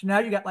 So now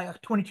you got like a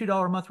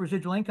 $22 a month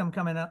residual income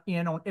coming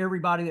in on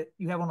everybody that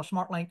you have on a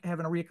SmartLink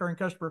having a recurring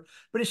customer.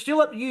 But it's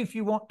still up to you if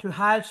you want to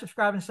hide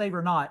subscribe and save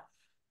or not.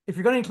 If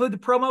you're going to include the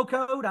promo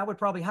code, I would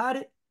probably hide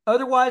it.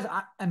 Otherwise,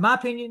 in my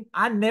opinion,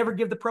 I never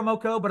give the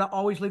promo code, but I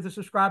always leave the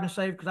subscribe and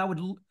save because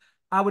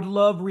I would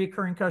love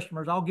recurring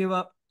customers. I'll give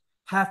up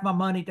half my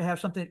money to have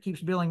something that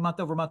keeps billing month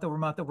over month over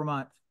month over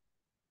month.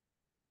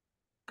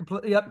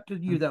 Completely up to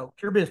you, though.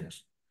 It's your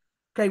business.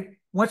 Okay,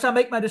 once I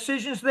make my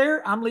decisions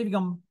there, I'm leaving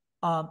them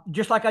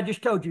just like I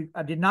just told you.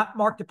 I did not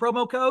mark the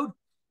promo code,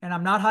 and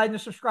I'm not hiding the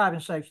subscribe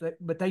and save,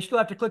 but they still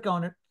have to click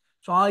on it.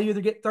 So I'll either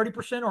get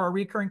 30% or a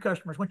recurring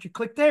customers. Once you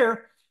click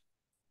there,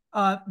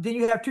 then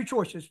you have 2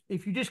 choices.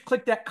 If you just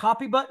click that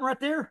copy button right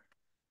there,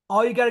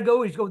 all you got to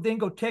go is go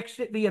text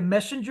it via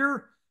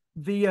Messenger,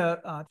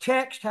 via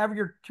text, however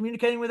you're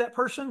communicating with that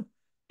person.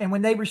 And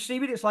when they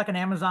receive it, it's like an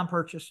Amazon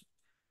purchase.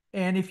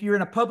 And if you're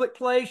in a public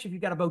place, if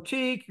you've got a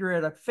boutique, you're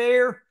at a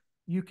fair,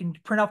 you can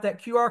print off that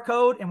QR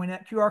code. And when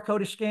that QR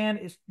code is scanned,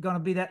 it's going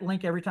to be that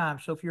link every time.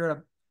 So if you're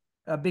at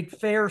a big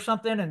fair or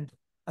something and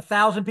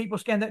 1,000 people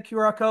scan that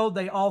QR code,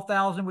 they all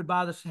 1,000 would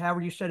buy this, however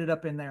you set it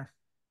up in there.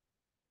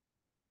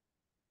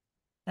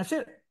 That's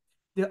it.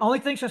 The only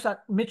thing, since I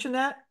mentioned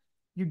that,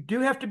 you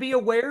do have to be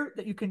aware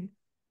that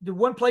the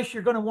one place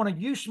you're going to want to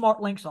use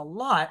SmartLinks a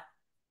lot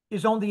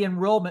is on the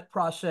enrollment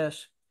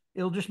process.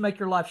 It'll just make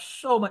your life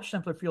so much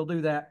simpler if you'll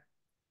do that.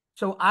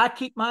 So I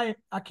keep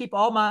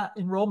all my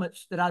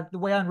enrollments the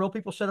way I enroll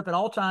people set up at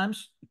all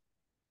times.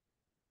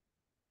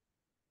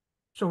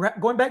 So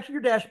going back to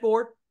your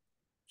dashboard,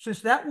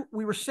 since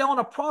we were selling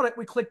a product,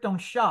 we clicked on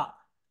shop.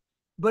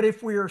 But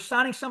if we're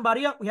signing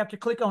somebody up, we have to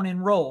click on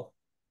enroll.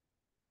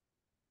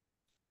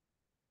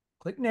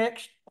 Click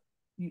next.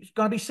 It's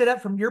going to be set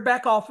up from your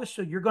back office,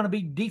 so you're going to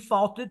be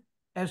defaulted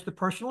as the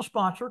personal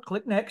sponsor.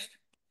 Click next.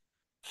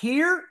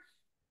 Here,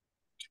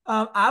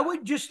 I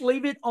would just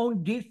leave it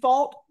on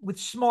default with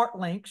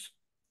SmartLinks,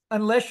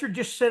 unless you're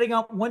just setting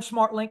up one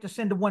SmartLink to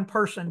send to one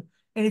person.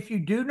 And if you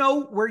do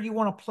know where you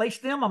want to place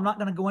them, I'm not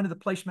going to go into the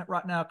placement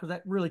right now because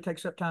that really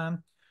takes up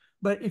time.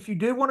 But if you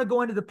do want to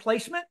go into the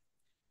placement,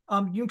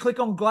 you can click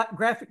on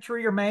graphic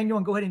tree or manual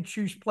and go ahead and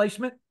choose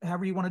placement,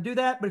 however you want to do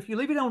that. But if you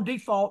leave it on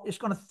default, it's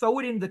going to throw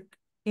it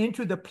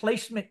into the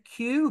placement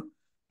queue,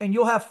 and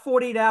you'll have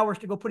 48 hours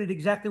to go put it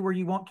exactly where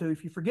you want to.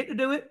 If you forget to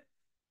do it,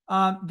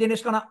 then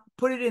it's going to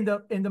put it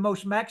in the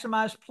most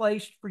maximized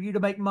place for you to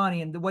make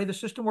money. And the way the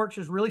system works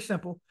is really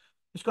simple.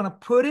 It's going to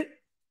put it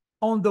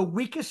on the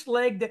weakest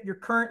leg that you're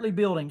currently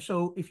building.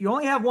 So if you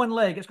only have one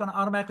leg, it's going to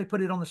automatically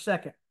put it on the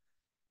second.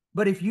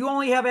 But if you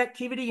only have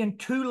activity in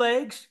 2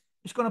 legs,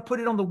 it's going to put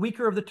it on the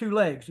weaker of the 2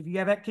 legs. If you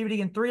have activity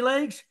in 3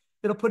 legs,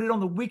 it'll put it on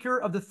the weaker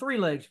of the 3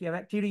 legs. If you have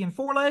activity in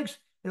 4 legs,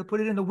 it'll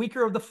put it in the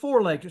weaker of the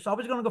 4 legs. It's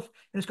always going to go,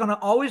 and it's going to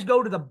always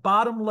go to the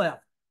bottom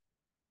left,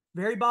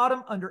 very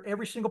bottom, under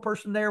every single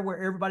person there where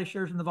everybody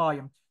shares in the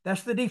volume.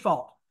 That's the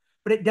default.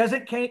 but it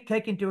doesn't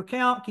take into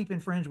account keeping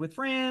friends with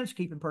friends,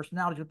 keeping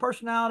personalities with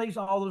personalities,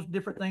 all those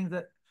different things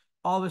that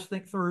all of us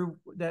think through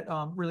that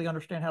really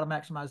understand how to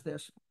maximize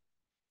this.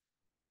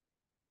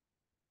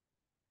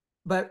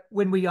 But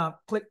when we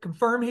click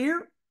confirm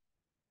here,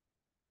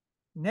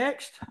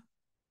 next,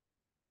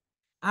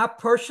 I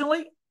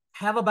personally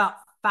have about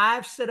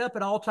 5 set up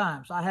at all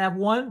times. I have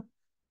one.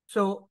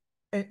 So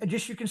and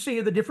just you can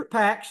see the different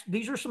packs.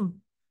 These are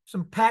some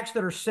packs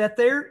that are set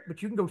there,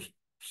 but you can go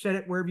set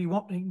it wherever you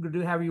want. You can go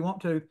do however you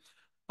want to.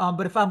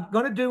 But if I'm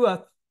going to do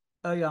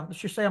let's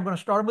just say I'm going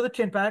to start them with a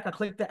 10-pack. I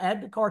click the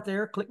add to cart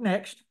there, click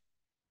next.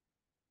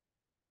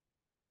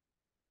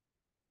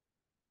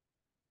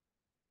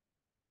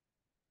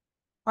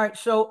 All right,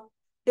 so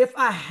if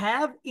I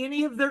have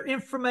any of their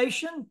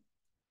information,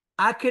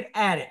 I could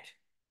add it.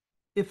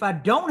 If I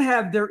don't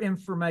have their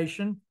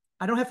information,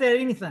 I don't have to add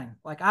anything.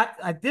 Like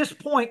at this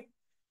point,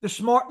 the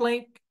smart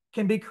link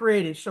can be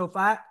created. So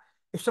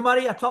if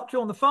somebody I talked to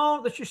on the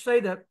phone, let's just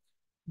say that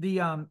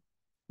the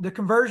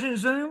conversion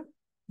Zoom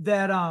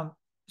that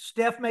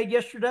Steph made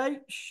yesterday,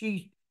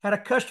 she had a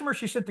customer,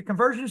 she sent the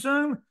conversion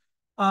Zoom,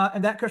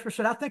 and that customer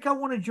said, I think I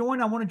want to join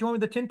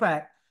with the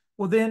 10-pack.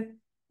 Well, then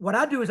what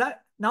I do is not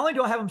only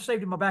do I have them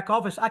saved in my back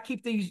office, I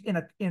keep these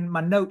in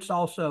my notes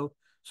also.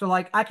 So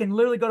like I can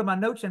literally go to my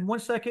notes in 1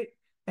 second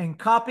and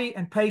copy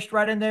and paste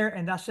right in there,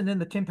 and I send in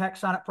the 10-pack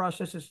sign up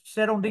process. Is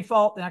set on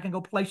default, and I can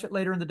go place it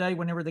later in the day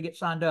whenever they get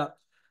signed up.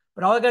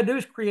 But all I got to do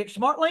is create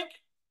Smart Link.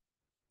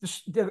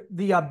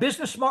 The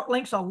business Smart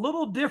Link's a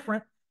little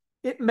different.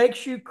 It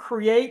makes you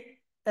create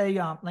a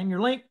name your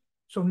link.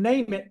 So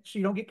name it so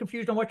you don't get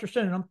confused on what you're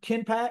sending them.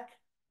 10-pack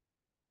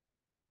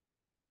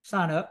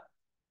sign up.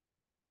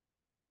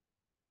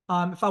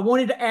 If I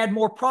wanted to add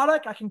more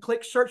product, I can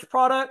click search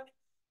product.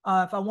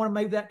 If I want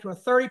to move that to a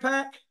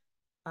 30-pack,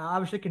 I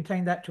obviously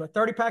contain that to a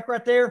 30-pack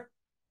right there.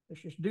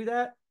 Let's just do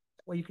that.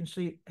 That way you can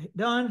see it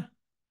done.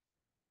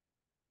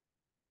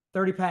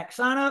 30-pack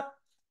sign up.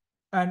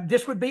 And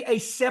this would be a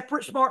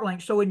separate smart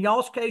link. So in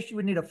y'all's case, you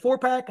would need a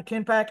 4-pack, a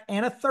 10-pack,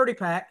 and a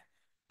 30-pack.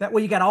 That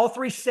way you got all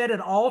 3 set at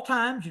all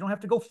times. You don't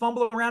have to go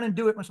fumble around and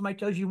do it when somebody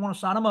tells you want to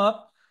sign them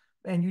up.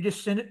 And you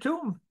just send it to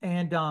them.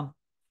 And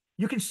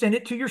you can send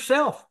it to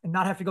yourself and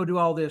not have to go do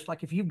all this.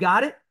 Like if you've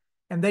got it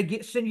and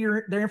they send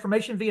you their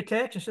information via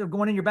text, instead of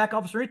going in your back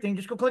office or anything,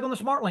 just go click on the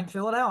smart link,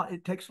 fill it out.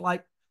 It takes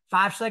like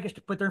 5 seconds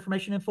to put their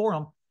information in for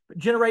them. But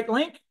generate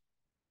link,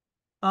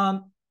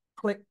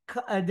 click,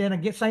 and then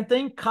again, same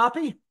thing,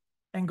 copy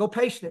and go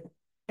paste it.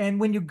 And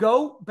when you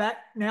go back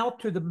now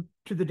to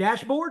the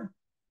dashboard,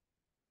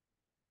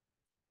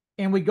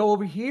 and we go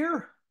over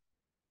here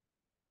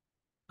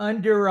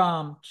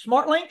under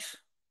smart links,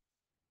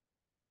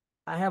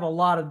 I have a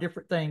lot of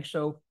different things,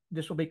 so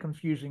this will be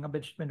confusing. I've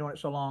been doing it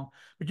so long.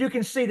 But you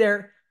can see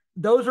there,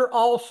 those are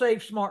all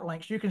saved smart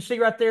links. You can see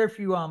right there, if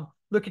you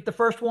look at the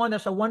first one,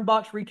 that's a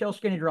 1-box retail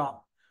skinny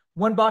drop.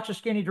 1 box of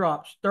skinny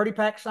drops,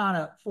 30-pack sign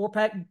up,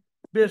 4-pack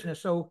business.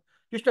 So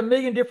just a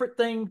million different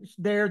things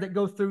there that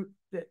go through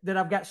that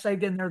I've got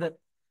saved in there that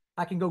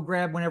I can go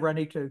grab whenever I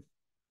need to.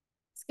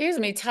 Excuse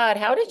me, Todd,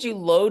 how did you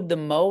load the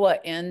MOA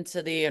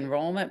into the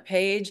enrollment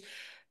page?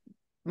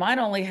 Mine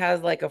only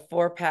has like a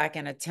 4-pack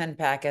and a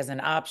 10-pack as an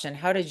option.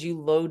 How did you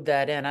load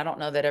that in? I don't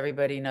know that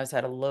everybody knows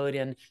how to load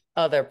in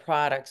other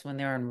products when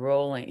they're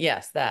enrolling.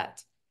 Yes,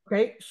 that.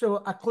 Okay,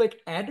 so I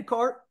click add to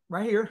cart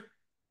right here.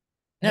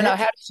 No,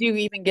 how did you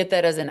even get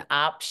that as an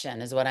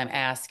option is what I'm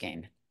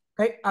asking.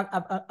 Okay,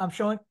 I'm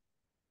showing.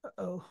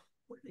 Uh-oh,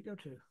 where did it go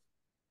to?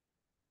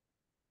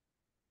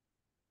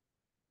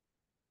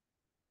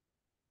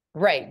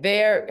 Right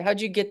there.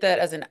 How'd you get that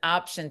as an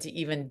option to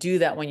even do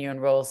that when you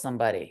enroll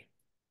somebody?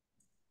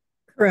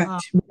 Correct.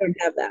 We don't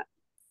have that.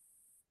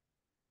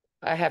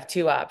 I have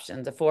 2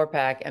 options, a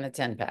 4-pack and a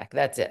 10-pack.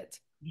 That's it.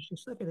 Just a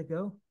second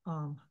ago.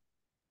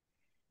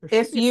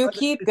 If you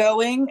keep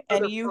going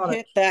and you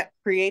hit that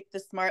create the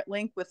smart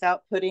link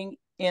without putting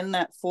in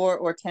that 4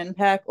 or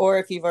 10-pack, or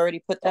if you've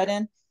already put that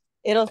in,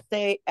 it'll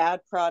say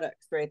add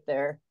products right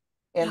there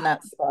in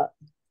that spot.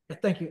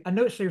 Thank you. I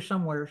know it's here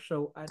somewhere,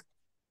 so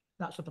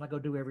not something I go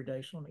do every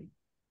day. So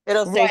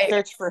it'll say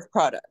search for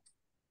product.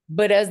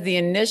 But as the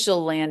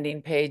initial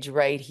landing page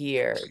right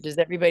here, does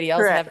everybody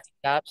else have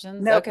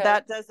options? No, okay.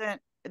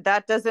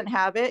 that doesn't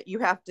have it. You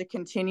have to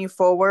continue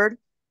forward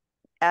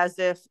as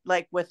if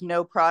like with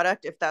no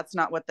product, if that's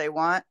not what they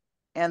want.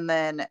 And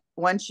then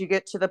once you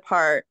get to the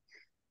part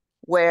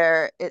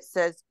where it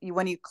says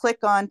when you click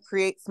on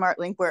create smart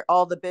link, where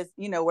all the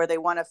where they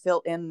want to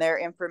fill in their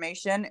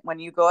information, when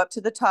you go up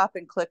to the top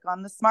and click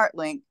on the smart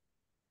link,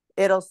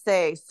 it'll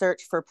say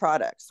search for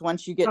products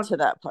once you get to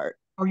that part.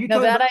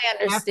 No, that I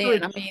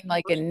understand. I mean,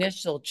 like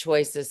initial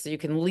choices, so you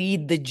can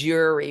lead the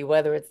jury,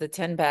 whether it's the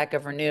 10-pack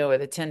of Renew or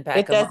the 10-pack.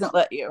 It doesn't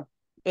let you.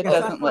 It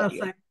doesn't let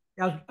you.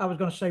 I was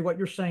going to say what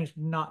you're saying is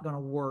not going to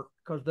work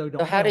because they don't.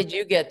 So how did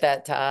you get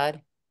that,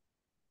 Todd?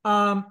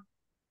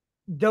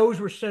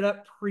 Those were set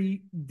up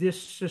pre this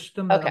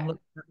system that I'm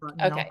looking at right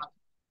now. Okay.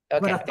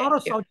 But I thought I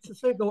saw just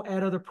say go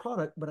add other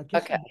product, but I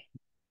guess okay.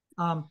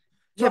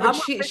 Yeah, but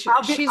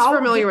she's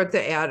familiar with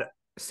the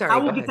Sorry, I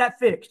go will get ahead. that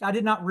fixed. I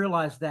did not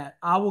realize that.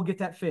 I will get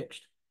that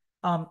fixed.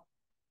 Um,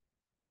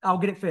 I'll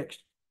get it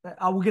fixed.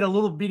 I will get a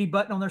little bitty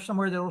button on there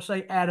somewhere that will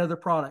say add other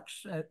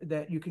products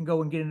that you can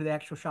go and get into the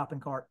actual shopping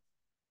cart.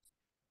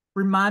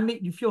 Remind me,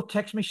 if you'll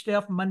text me,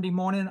 Steph, Monday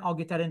morning, I'll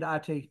get that into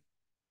IT.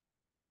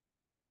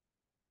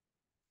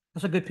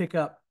 That's a good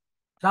pickup.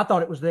 I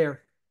thought it was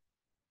there.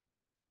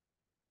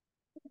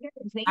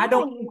 I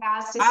don't, You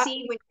guys to I,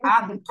 see what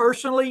I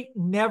personally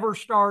never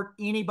start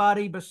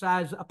anybody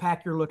besides a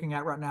pack you're looking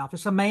at right now. If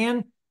it's a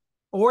man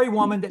or a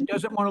woman that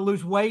doesn't want to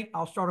lose weight,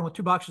 I'll start them with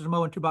 2 boxes of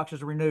Mo and 2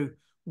 boxes of Renew.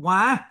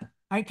 Why?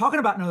 I ain't talking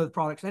about none of the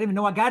products. I didn't even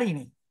know I got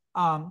any.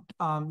 They're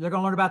going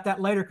to learn about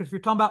that later, because if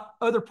you're talking about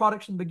other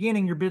products in the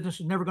beginning, your business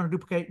is never going to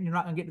duplicate and you're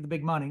not going to get to the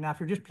big money. Now, if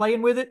you're just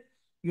playing with it,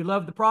 you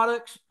love the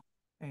products,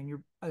 and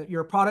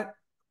you're a product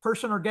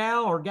person or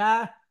gal or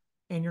guy,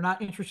 and you're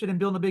not interested in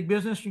building a big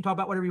business, you can talk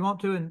about whatever you want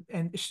to,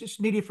 and it's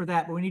just needed for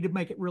that, but we need to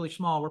make it really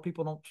small where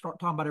people don't start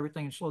talking about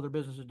everything and slow their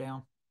businesses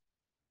down.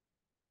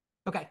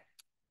 Okay,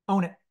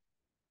 own it.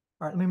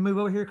 All right, let me move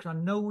over here because I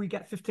know we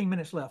got 15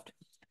 minutes left.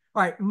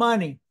 All right,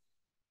 money.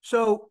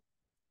 So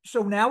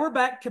now we're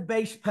back to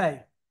base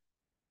pay.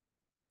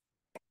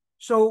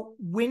 So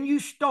when you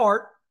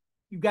start,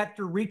 you've got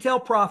your retail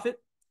profit,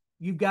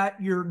 you've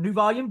got your new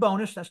volume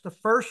bonus. That's the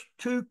first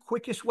 2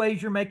 quickest ways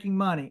you're making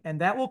money,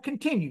 and that will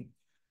continue.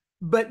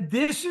 But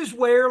this is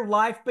where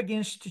life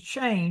begins to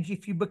change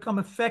if you become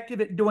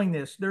effective at doing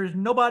this. There is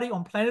nobody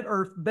on planet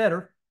Earth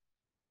better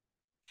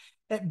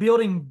at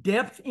building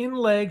depth in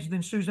legs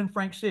than Susan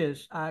Franks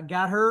is. I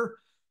got her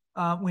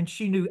when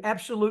she knew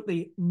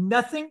absolutely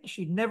nothing.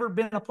 She'd never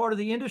been a part of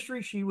the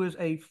industry. She was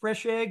a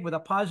fresh egg with a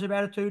positive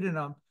attitude and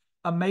an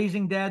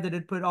amazing dad that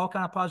had put all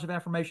kind of positive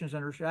affirmations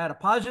in her. She had a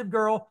positive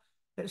girl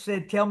that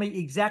said, tell me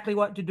exactly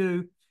what to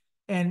do.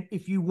 And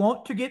if you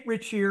want to get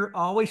rich here, I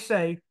always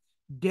say,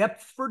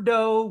 depth for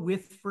dough,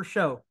 width for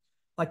show.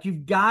 Like,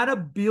 you've got to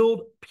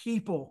build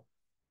people.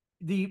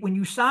 When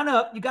you sign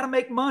up, you got to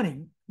make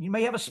money. You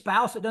may have a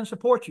spouse that doesn't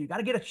support you. You got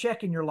to get a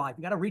check in your life.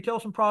 You got to retail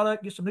some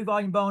product, get some new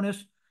volume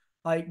bonus,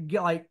 get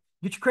your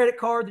credit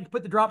card that you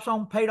put the drops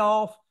on paid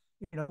off.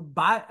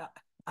 Buy.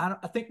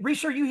 I think,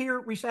 Reese, are you here?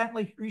 Reese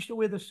Antley, are you still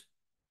with us?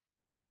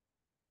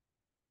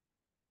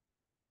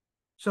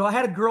 So I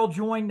had a girl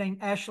join named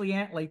Ashley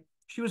Antley.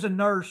 She was a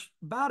nurse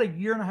about a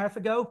year and a half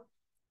ago.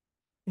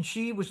 And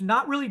she was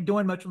not really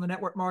doing much on the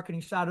network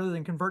marketing side other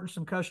than converting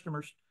some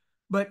customers,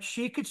 but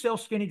she could sell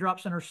skinny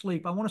drops in her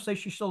sleep. I want to say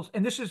she sold,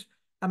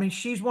 and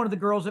she's one of the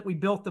girls that we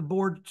built the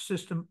board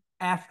system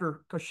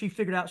after, because she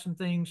figured out some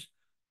things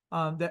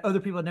that other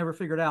people had never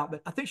figured out.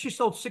 But I think she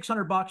sold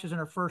 600 boxes in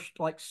her first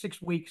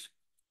 6 weeks.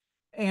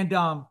 And,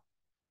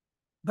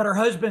 but her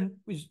husband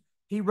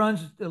he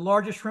runs the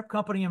largest shrimp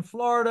company in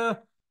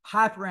Florida,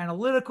 hyper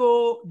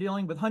analytical,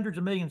 dealing with hundreds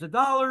of millions of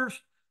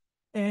dollars.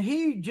 And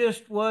he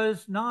just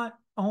was not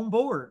on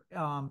board.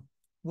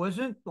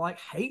 Wasn't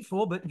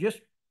hateful, but just,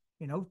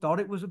 thought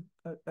it was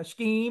a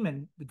scheme,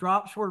 and the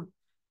drops were,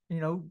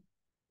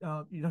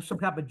 some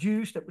type of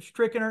juice that was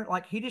tricking her.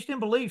 He just didn't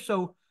believe.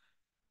 So,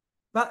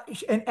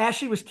 and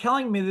Ashley was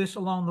telling me this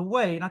along the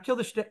way, and I tell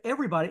this to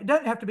everybody. It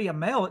doesn't have to be a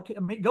male.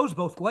 It goes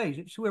both ways.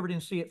 It's whoever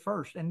didn't see it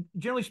first. And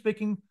generally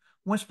speaking,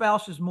 one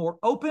spouse is more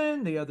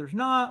open, the other's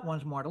not.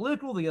 One's more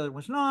analytical, the other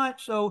one's not.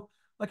 So,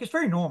 it's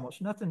very normal.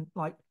 It's nothing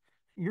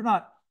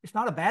it's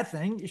not a bad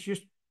thing. It's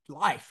just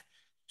life.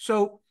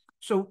 So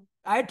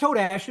I had told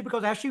Ashley,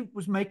 because Ashley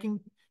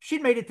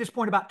she'd made at this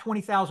point about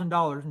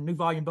 $20,000 in new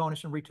volume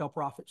bonus and retail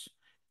profits.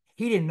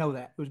 He didn't know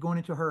that. It was going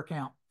into her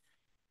account.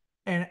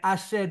 And I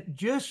said,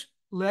 just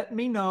let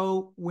me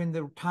know when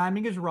the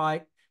timing is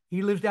right.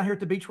 He lives down here at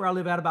the beach where I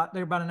live at, about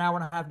an hour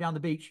and a half down the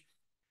beach.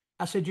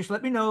 I said, just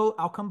let me know.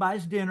 I'll come by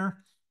his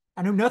dinner.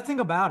 I knew nothing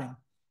about him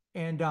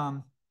and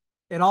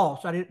at all.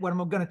 So what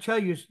I'm going to tell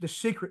you is the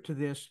secret to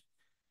this.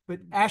 But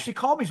Ashley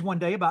called me one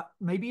day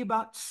maybe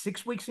about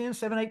 6 weeks in,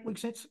 7, 8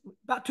 weeks in,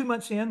 about 2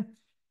 months in.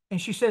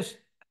 And she says,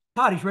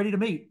 Todd, he's ready to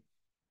meet.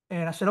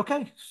 And I said,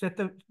 okay,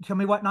 tell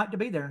me what night to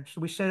be there. And so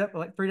we set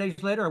up 3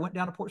 days later. I went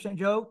down to Port St.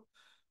 Joe.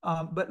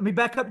 But let me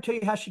back up and tell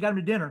you how she got him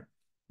to dinner.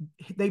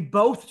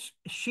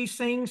 She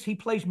sings, he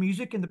plays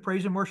music in the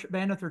praise and worship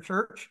band at their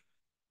church.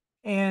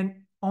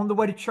 And on the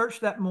way to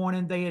church that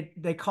morning,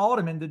 they called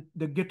him, and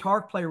the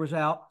guitar player was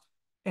out,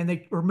 and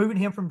they were moving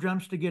him from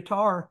drums to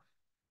guitar,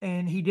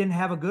 and he didn't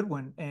have a good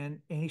one. And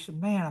he said,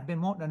 man, I've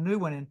been wanting a new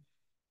one.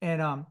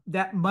 And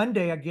that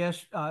Monday, I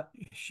guess,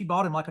 she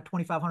bought him a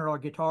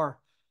 $2,500 guitar.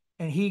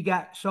 And he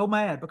got so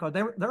mad because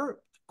they're a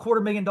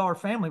 $250,000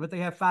 family, but they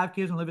have 5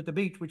 kids and live at the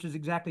beach, which is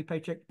exactly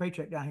paycheck to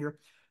paycheck down here.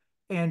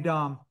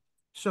 And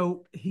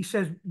so he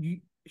says,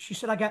 she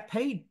said, I got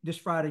paid this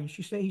Friday. And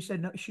he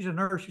said, no, she's a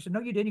nurse. She said, no,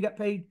 you didn't. You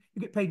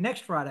get paid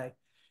next Friday.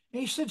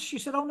 And she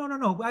said, oh,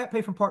 no. I got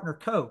paid from Partner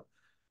Co.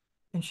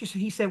 And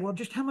he said, well,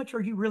 just how much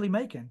are you really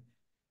making?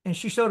 And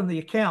she showed him the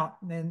account,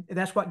 and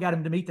that's what got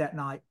him to meet that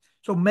night.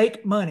 So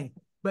make money.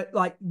 But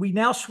like we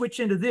now switch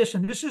into this,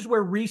 and this is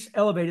where Reese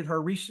elevated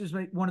her. Reese is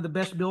one of the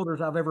best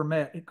builders I've ever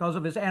met because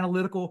of his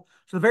analytical.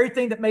 So the very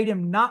thing that made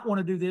him not want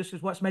to do this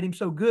is what's made him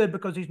so good,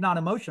 because he's not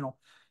emotional.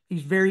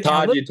 He's very Todd,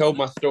 analytical. you told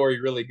my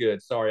story really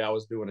good. Sorry, I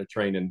was doing a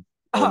training.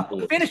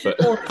 Finish it,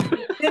 or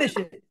finish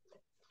it.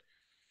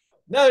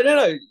 No.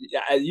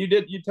 You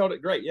did. You told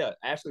it great. Yeah,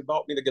 Ashley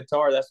bought me the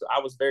guitar.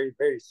 I was very,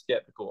 very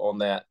skeptical on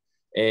that.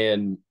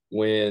 And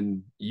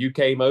when you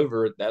came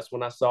over, that's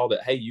when I saw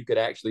that, hey, you could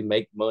actually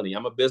make money.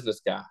 I'm a business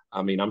guy.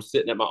 I mean, I'm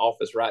sitting at my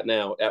office right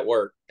now at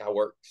work. I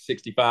work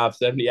 65,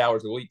 70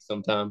 hours a week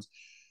sometimes.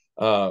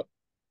 But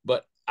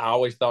I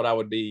always thought I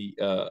would be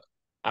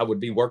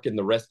working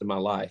the rest of my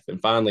life.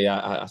 And finally,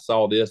 I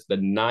saw this the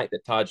night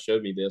that Todd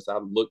showed me this. I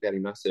looked at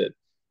him. I said,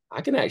 I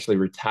can actually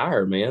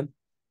retire, man.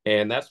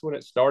 And that's when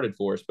it started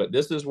for us. But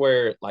this is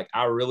where, like,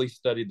 I really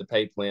studied the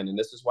pay plan. And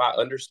this is why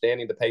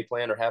understanding the pay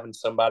plan, or having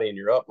somebody in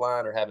your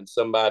upline, or having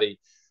somebody,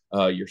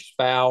 your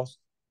spouse,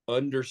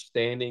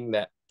 understanding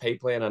that pay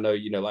plan. I know,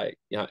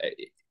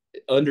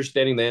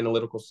 understanding the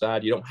analytical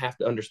side, you don't have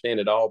to understand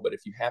it all. But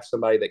if you have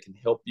somebody that can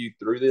help you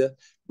through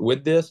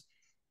this,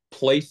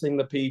 placing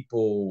the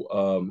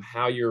people,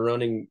 how you're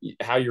running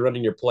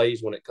your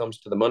plays when it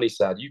comes to the money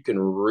side, you can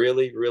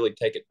really, really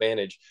take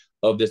advantage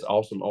of this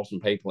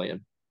awesome pay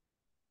plan.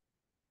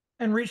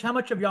 And Reese, how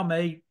much have y'all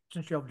made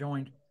since y'all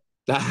joined?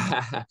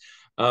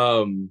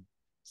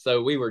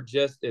 So we were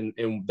just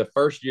in the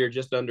first year,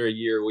 just under a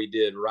year, we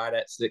did right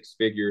at 6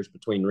 figures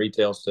between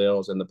retail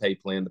sales and the pay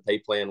plan. The pay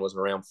plan was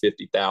around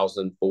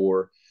 50,000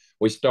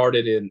 we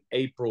started in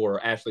April,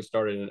 or Ashley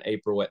started in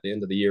April. At the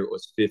end of the year, it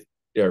was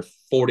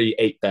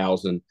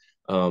 48,000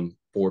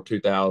 for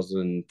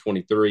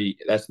 2023.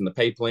 That's in the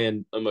pay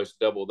plan, almost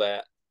double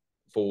that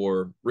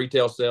for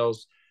retail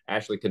sales.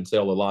 Ashley can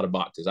sell a lot of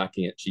boxes. I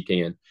can't, she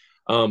can.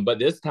 But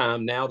this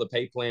time now the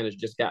pay plan has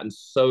just gotten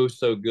so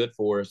good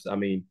for us. I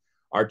mean,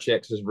 our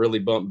checks has really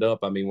bumped up.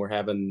 I mean, we're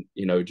having,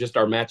 just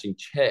our matching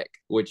check,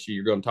 which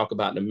you're going to talk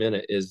about in a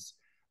minute, is,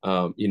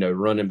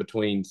 running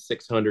between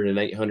 $600 and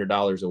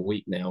 $800 a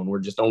week now. And we're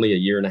just only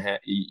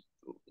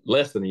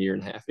less than a year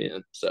and a half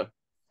in. So.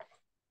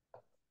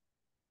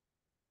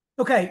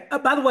 Okay.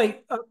 By the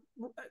way,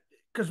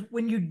 because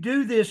when you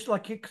do this,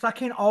 because I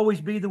can't always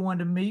be the one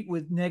to meet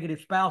with negative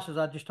spouses.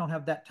 I just don't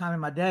have that time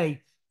in my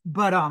day.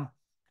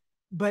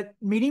 But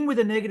meeting with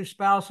a negative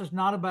spouse is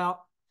not about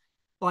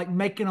like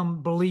making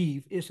them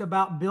believe. It's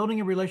about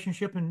building a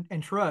relationship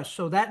and trust.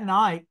 So that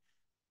night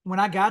when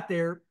I got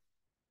there,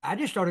 I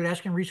just started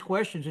asking Reese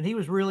questions, and he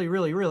was really,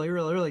 really, really,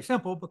 really, really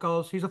simple,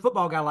 because he's a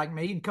football guy like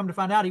me. And come to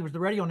find out, he was the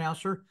radio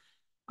announcer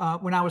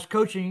when I was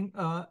coaching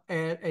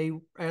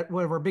at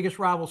one of our biggest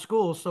rival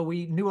schools. So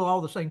we knew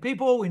all the same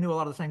people. We knew a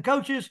lot of the same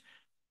coaches.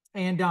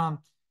 And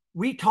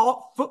we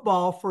talked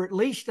football for at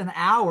least an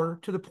hour,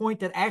 to the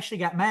point that Ashley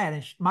got mad.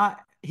 And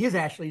his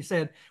Ashley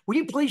said, will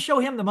you please show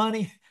him the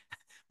money?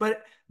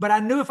 But I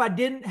knew if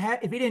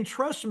he didn't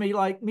trust me,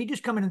 like me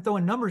just coming and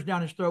throwing numbers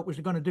down his throat was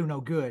going to do no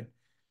good.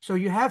 So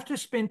you have to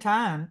spend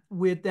time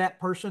with that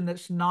person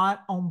that's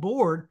not on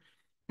board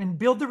and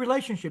build the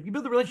relationship. You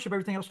build the relationship,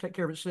 everything else take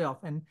care of itself.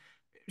 And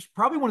it's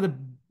probably one of the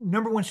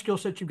number one skill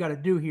sets you've got to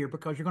do here,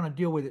 because you're going to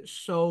deal with it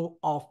so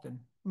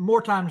often,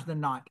 more times than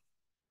not.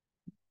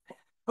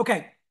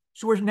 Okay,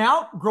 so we're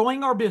now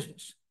growing our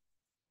business.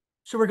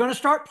 So we're going to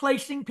start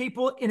placing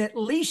people in at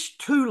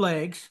least 2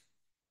 legs,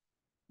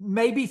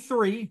 maybe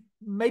 3,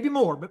 maybe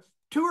more, but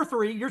 2 or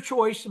 3, your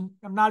choice. And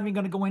I'm not even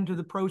going to go into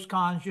the pros,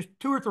 cons, just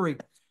 2 or 3.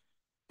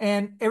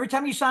 And every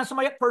time you sign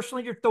somebody up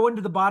personally, you're throwing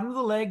to the bottom of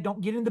the leg.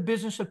 Don't get in the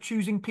business of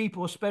choosing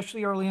people,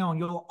 especially early on.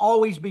 You'll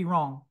always be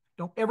wrong.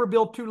 Don't ever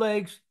build 2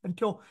 legs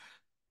until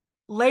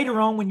later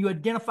on, when you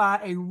identify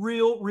a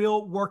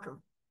real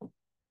worker.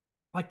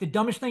 Like, the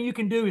dumbest thing you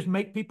can do is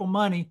make people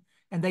money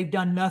and they've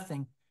done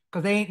nothing,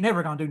 because they ain't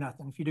never going to do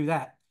nothing if you do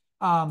that.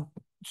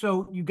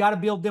 So you got to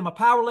build them a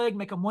power leg,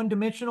 make them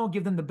one-dimensional,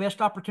 give them the best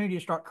opportunity to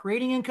start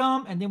creating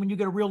income. And then when you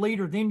get a real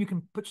leader, then you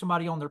can put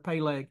somebody on their pay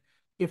leg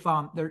if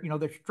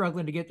they're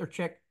struggling to get their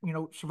check,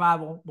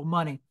 survival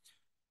money.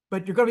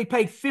 But you're going to be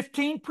paid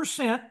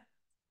 15%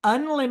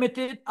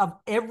 unlimited of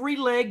every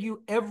leg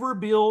you ever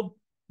build,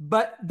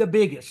 but the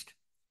biggest.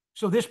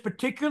 So this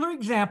particular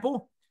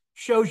example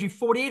shows you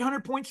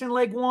 4,800 points in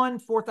leg 1,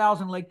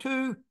 4,000 leg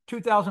 2,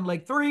 2,000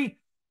 leg 3.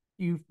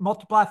 You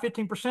multiply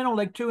 15% on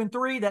leg 2 and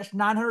 3. That's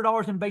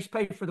 $900 in base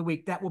pay for the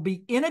week. That will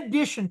be in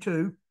addition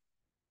to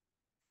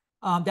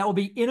a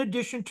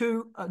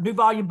new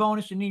volume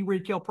bonus and any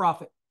retail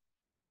profit.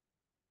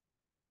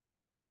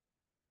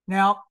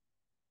 Now,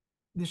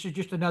 this is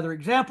just another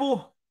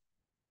example.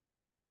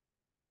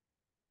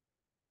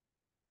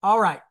 All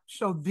right,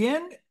 so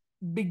then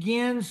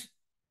begins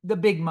the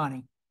big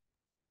money.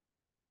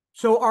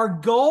 So our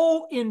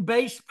goal in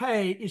base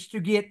pay is to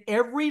get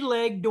every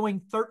leg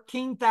doing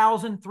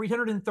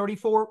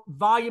 13,334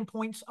 volume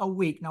points a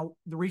week. Now,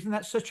 the reason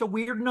that's such a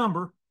weird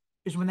number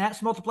is when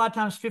that's multiplied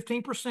times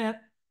 15%,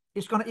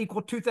 it's going to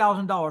equal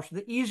 $2,000. So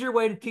the easier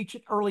way to teach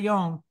it early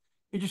on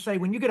is just say,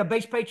 when you get a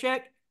base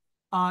paycheck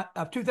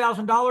of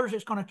 $2,000,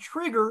 it's going to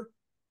trigger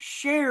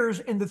shares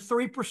in the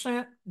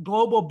 3%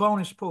 global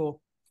bonus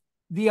pool.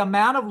 The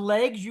amount of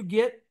legs you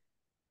get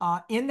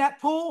in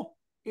that pool,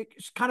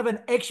 it's kind of an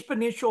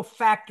exponential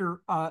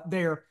factor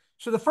there.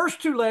 So the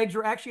first two legs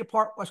are actually a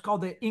part of what's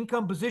called the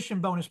income position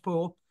bonus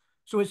pool.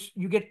 So it's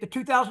you get the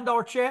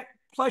 $2,000 check,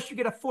 plus you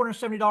get a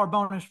 $470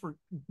 bonus for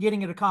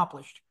getting it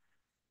accomplished.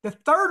 The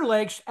third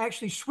leg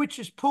actually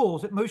switches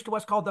pools. It moves to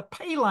what's called the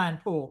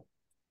Payline pool.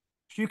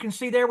 So you can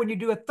see there when you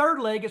do a third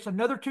leg, it's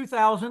another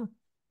 $2,000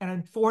 and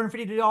a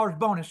 $450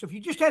 bonus. So if you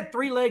just had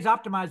 3 legs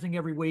optimizing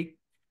every week,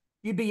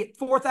 you'd be at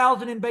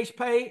 $4,000 in base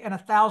pay and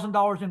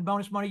 $1,000 in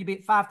bonus money. You'd be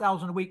at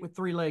 $5,000 a week with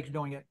 3 legs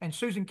doing it. And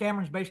Susan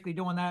Cameron's basically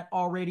doing that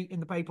already in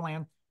the pay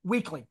plan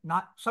weekly,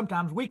 not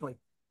sometimes weekly.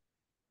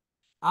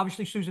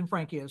 Obviously, Susan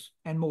Frank is,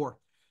 and more.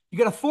 You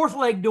got a fourth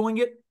leg doing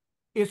it.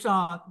 It's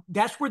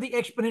that's where the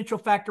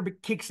exponential factor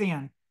kicks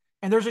in.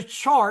 And there's a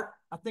chart.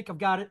 I think I've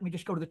got it. Let me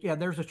just go to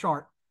there's a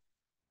chart.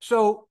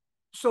 So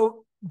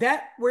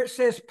that where it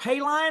says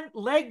Payline,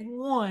 leg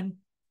 1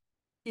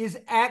 is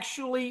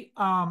actually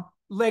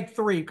leg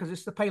 3 because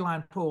it's the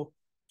Payline pool.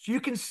 So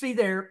you can see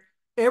there,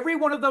 every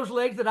one of those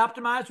legs that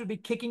optimize would be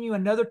kicking you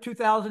another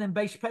 $2,000 in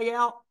base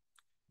payout.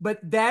 But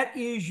that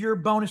is your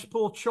bonus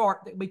pool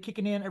chart that will be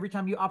kicking in every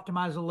time you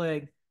optimize a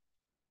leg.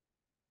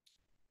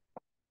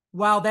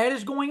 While that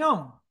is going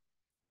on,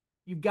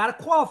 you've got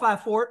to qualify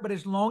for it, but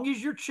as long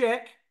as your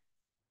check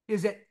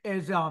is at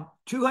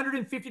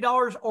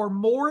 $250 or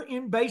more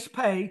in base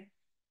pay,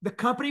 the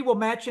company will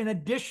match an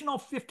additional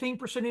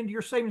 15% into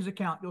your savings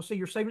account. You'll see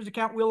your savings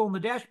account wheel on the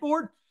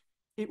dashboard.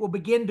 It will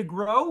begin to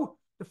grow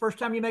the first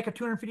time you make a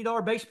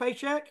 $250 base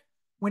paycheck.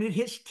 When it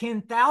hits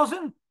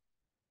 $10,000,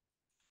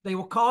 they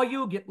will call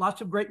you, get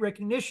lots of great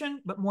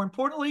recognition, but more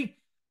importantly,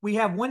 we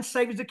have one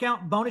savings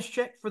account bonus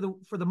check for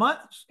the month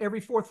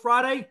every 4th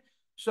Friday.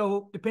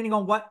 So depending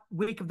on what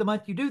week of the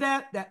month you do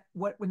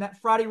when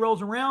that Friday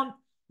rolls around,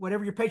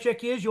 whatever your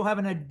paycheck is, you'll have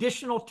an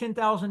additional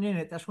 $10,000 in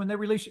it. That's when they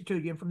release it to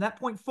you. And from that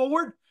point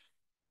forward,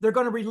 they're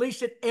going to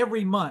release it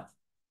every month,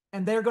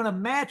 and they're going to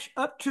match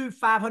up to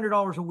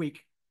 $500 a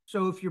week.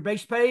 So if your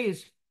base pay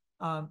is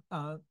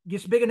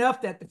gets big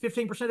enough that the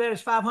 15% of that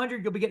is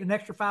 $500, you'll be getting an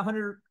extra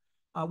 $500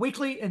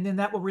 weekly, and then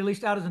that will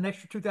release out as an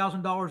extra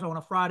 $2,000 on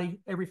a Friday,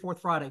 every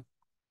 4th Friday.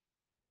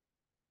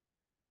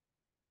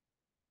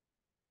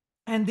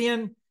 And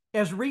then,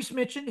 as Reese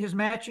mentioned, his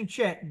matching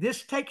check.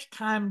 This takes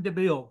time to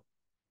build.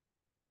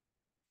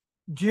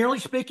 Generally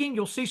speaking,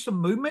 you'll see some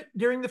movement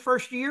during the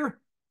first year.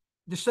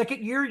 The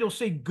second year, you'll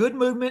see good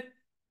movement.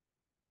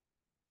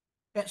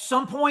 At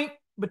some point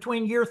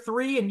between year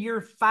 3 and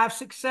year 5,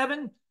 6,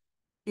 7,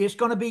 it's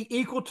going to be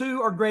equal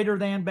to or greater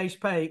than base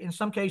pay. In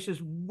some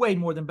cases, way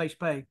more than base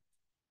pay.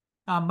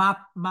 My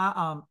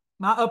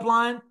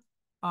upline,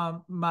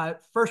 my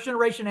first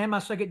generation and my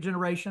second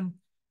generation,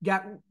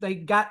 they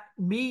got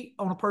me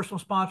on a personal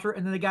sponsor,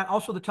 and then they got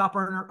also the top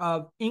earner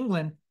of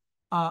England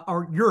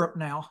or Europe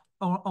now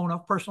on a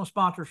personal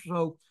sponsor.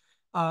 So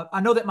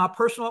I know that my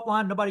personal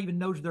upline, nobody even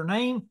knows their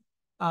name.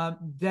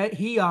 That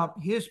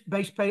his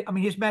base pay,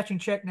 his matching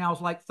check now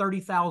is like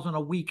 $30,000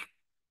 a week.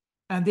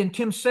 And then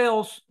Tim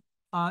Sells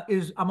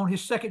I'm on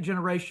his second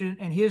generation,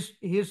 and his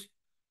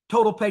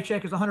total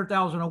paycheck is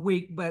 $100,000 a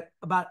week, but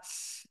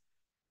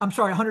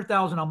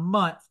 $100,000 a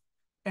month,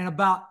 and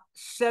about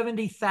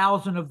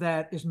 70,000 of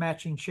that is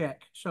matching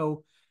check.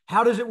 So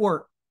how does it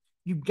work?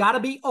 You've got to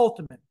be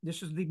ultimate.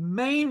 This is the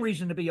main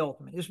reason to be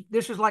ultimate.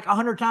 This is like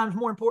 100 times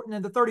more important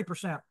than the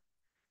 30%.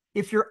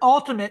 If you're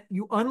ultimate,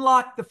 you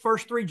unlock the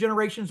first 3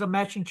 generations of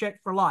matching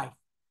check for life.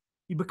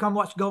 You become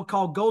what's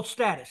called gold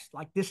status.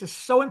 Like, this is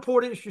so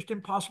important, it's just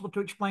impossible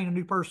to explain to a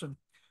new person.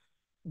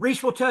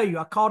 Reese will tell you,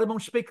 I called him on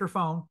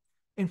speakerphone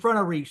in front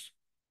of Reese.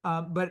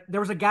 But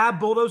there was a guy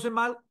bulldozing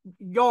my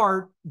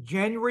yard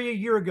January a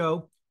year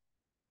ago.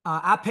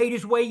 I paid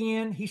his way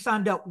in. He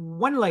signed up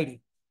one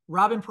lady,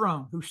 Robin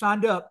Perone, who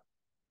signed up.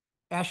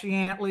 Ashley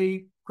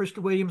Antley, Krista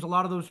Williams, a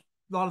lot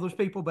of those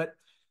people. But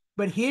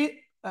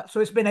so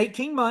it's been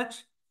 18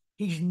 months.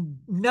 He's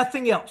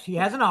nothing else. He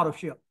has an auto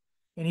ship,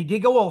 and he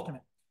did go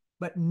ultimate,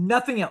 but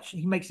nothing else.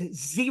 He makes it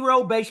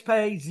 0 base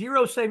pay,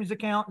 0 savings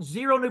account,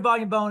 0 new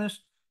volume bonus.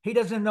 He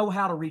doesn't know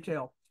how to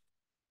retail.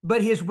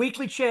 But his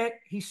weekly check,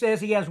 he says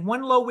he has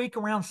one low week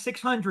around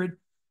 600,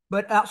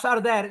 but outside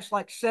of that, it's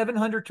like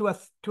 $700 to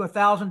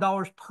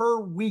 $1,000 per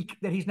week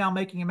that he's now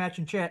making a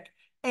matching check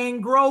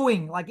and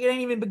growing. Like, it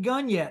ain't even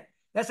begun yet.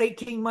 That's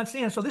 18 months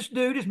in. So this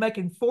dude is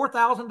making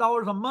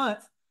 $4,000 a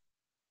month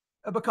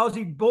because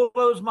he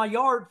bulldozed my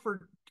yard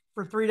for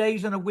 3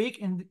 days in a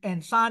week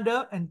and signed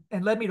up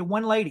and led me to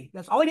one lady.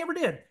 That's all he ever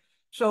did.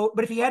 So,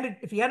 but if he had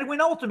to win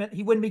ultimate,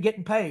 he wouldn't be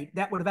getting paid.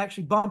 That would have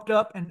actually bumped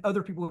up, and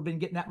other people would have been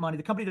getting that money.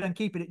 The company doesn't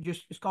keep it.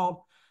 It's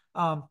called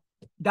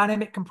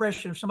dynamic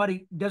compression. If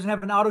somebody doesn't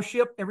have an auto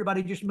ship,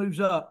 everybody just moves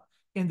up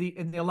in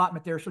the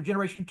allotment there. So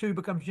generation 2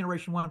 becomes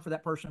generation 1 for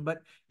that person.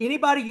 But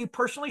anybody you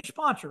personally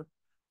sponsor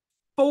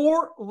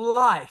for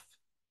life,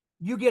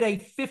 you get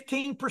a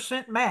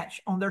 15%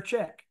 match on their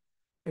check.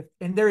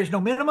 And there is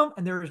no minimum,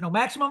 and there is no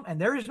maximum, and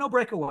there is no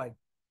breakaway.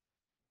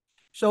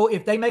 So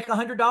if they make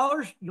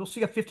 $100, you'll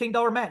see a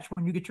 $15 match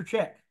when you get your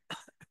check.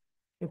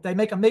 If they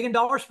make $1 million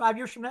 5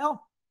 years from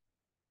now,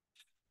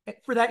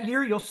 for that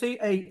year, you'll see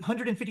a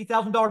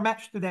 $150,000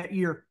 match through that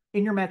year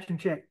in your matching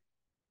check.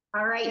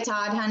 All right,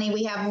 Todd, honey,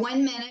 we have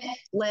 1 minute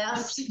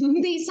left.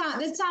 This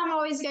time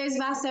always goes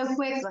by so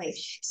quickly.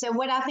 So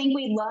what I think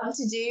we'd love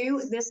to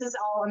do, this is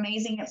all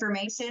amazing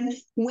information.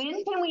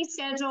 When can we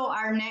schedule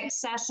our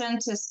next session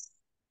to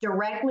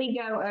directly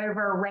go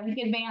over rank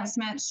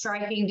advancement,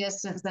 striking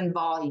distance, and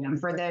volume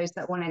for those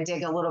that want to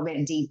dig a little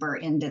bit deeper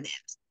into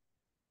this?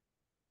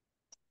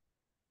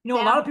 You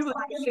know, a lot of people that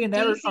are seeing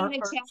that are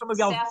some of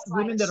y'all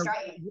women that are.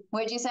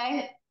 What'd you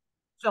say?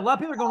 So a lot of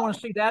people are going to want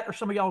to see that, or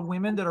some of y'all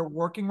women that are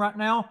working right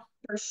now.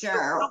 For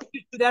sure. So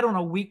do that on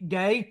a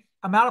weekday.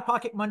 I'm out of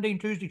pocket Monday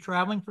and Tuesday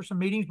traveling for some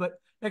meetings, but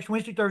next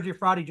Wednesday, Thursday, or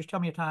Friday, just tell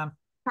me a time.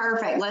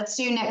 Perfect. Let's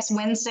do next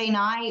Wednesday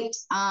night.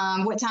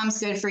 What time's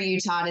good for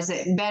you, Todd? Is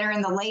it better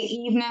in the late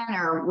evening,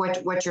 or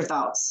what's your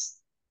thoughts?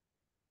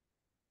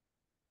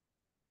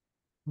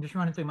 I'm just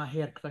running through my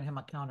head because I have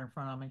my calendar in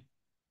front of me.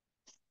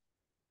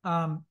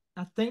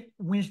 I think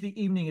Wednesday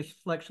evening is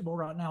flexible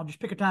right now. Just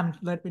pick a time and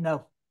let me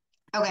know.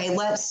 Okay,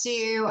 let's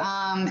do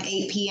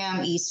 8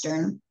 p.m.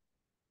 Eastern.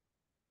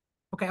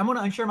 Okay, I'm going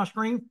to unshare my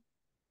screen.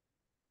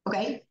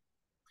 Okay,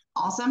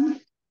 awesome.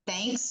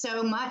 Thanks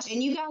so much.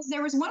 And you guys,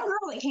 there was one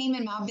girl that came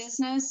in my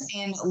business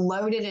and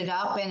loaded it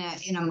up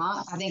in a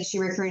month. I think she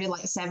recruited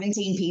like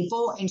 17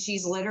 people, and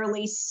she's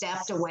literally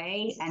stepped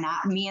away. And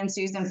me and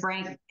Susan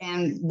Frank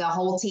and the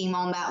whole team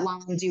on that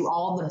line do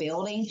all the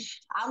building.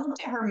 I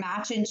looked at her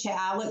matching check.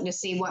 I looked to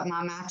see what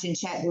my matching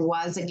check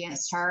was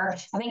against her.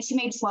 I think she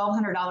made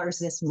 $1,200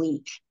 this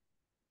week.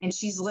 And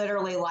she's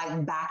literally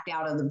like backed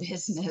out of the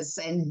business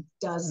and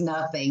does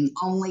nothing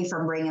only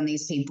from bringing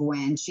these people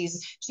in.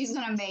 She's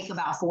going to make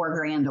about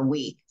 $4,000 a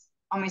week,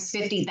 almost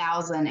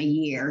 50,000 a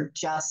year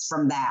just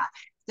from that.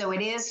 So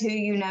it is who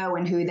you know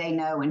and who they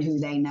know and who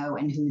they know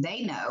and who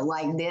they know.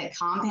 Like the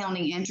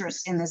compounding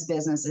interest in this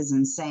business is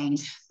insane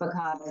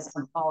because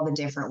of all the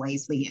different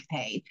ways we get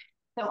paid.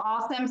 So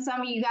awesome.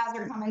 Some of you guys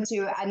are coming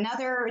to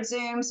another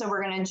Zoom. So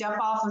we're going to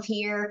jump off of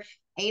here.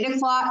 8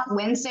 o'clock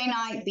Wednesday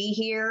night, be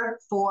here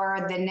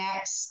for the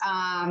next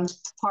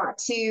part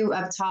 2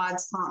 of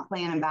Todd's comp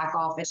plan and back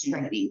office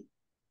training.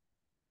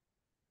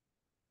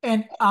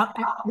 And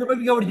we're going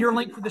to go to your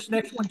link for this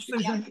next one,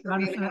 Susan.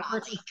 Yep,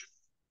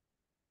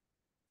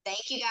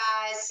 thank you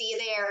guys. See you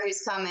there.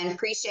 Who's coming?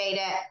 Appreciate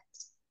it.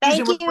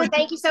 Thank you.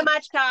 Thank you so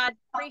much, Todd.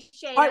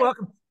 Appreciate it. All right,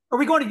 welcome. Are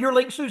we going to your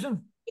link,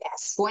 Susan?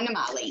 Yes, going to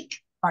my link.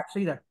 All right, see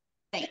you there.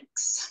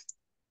 Thanks.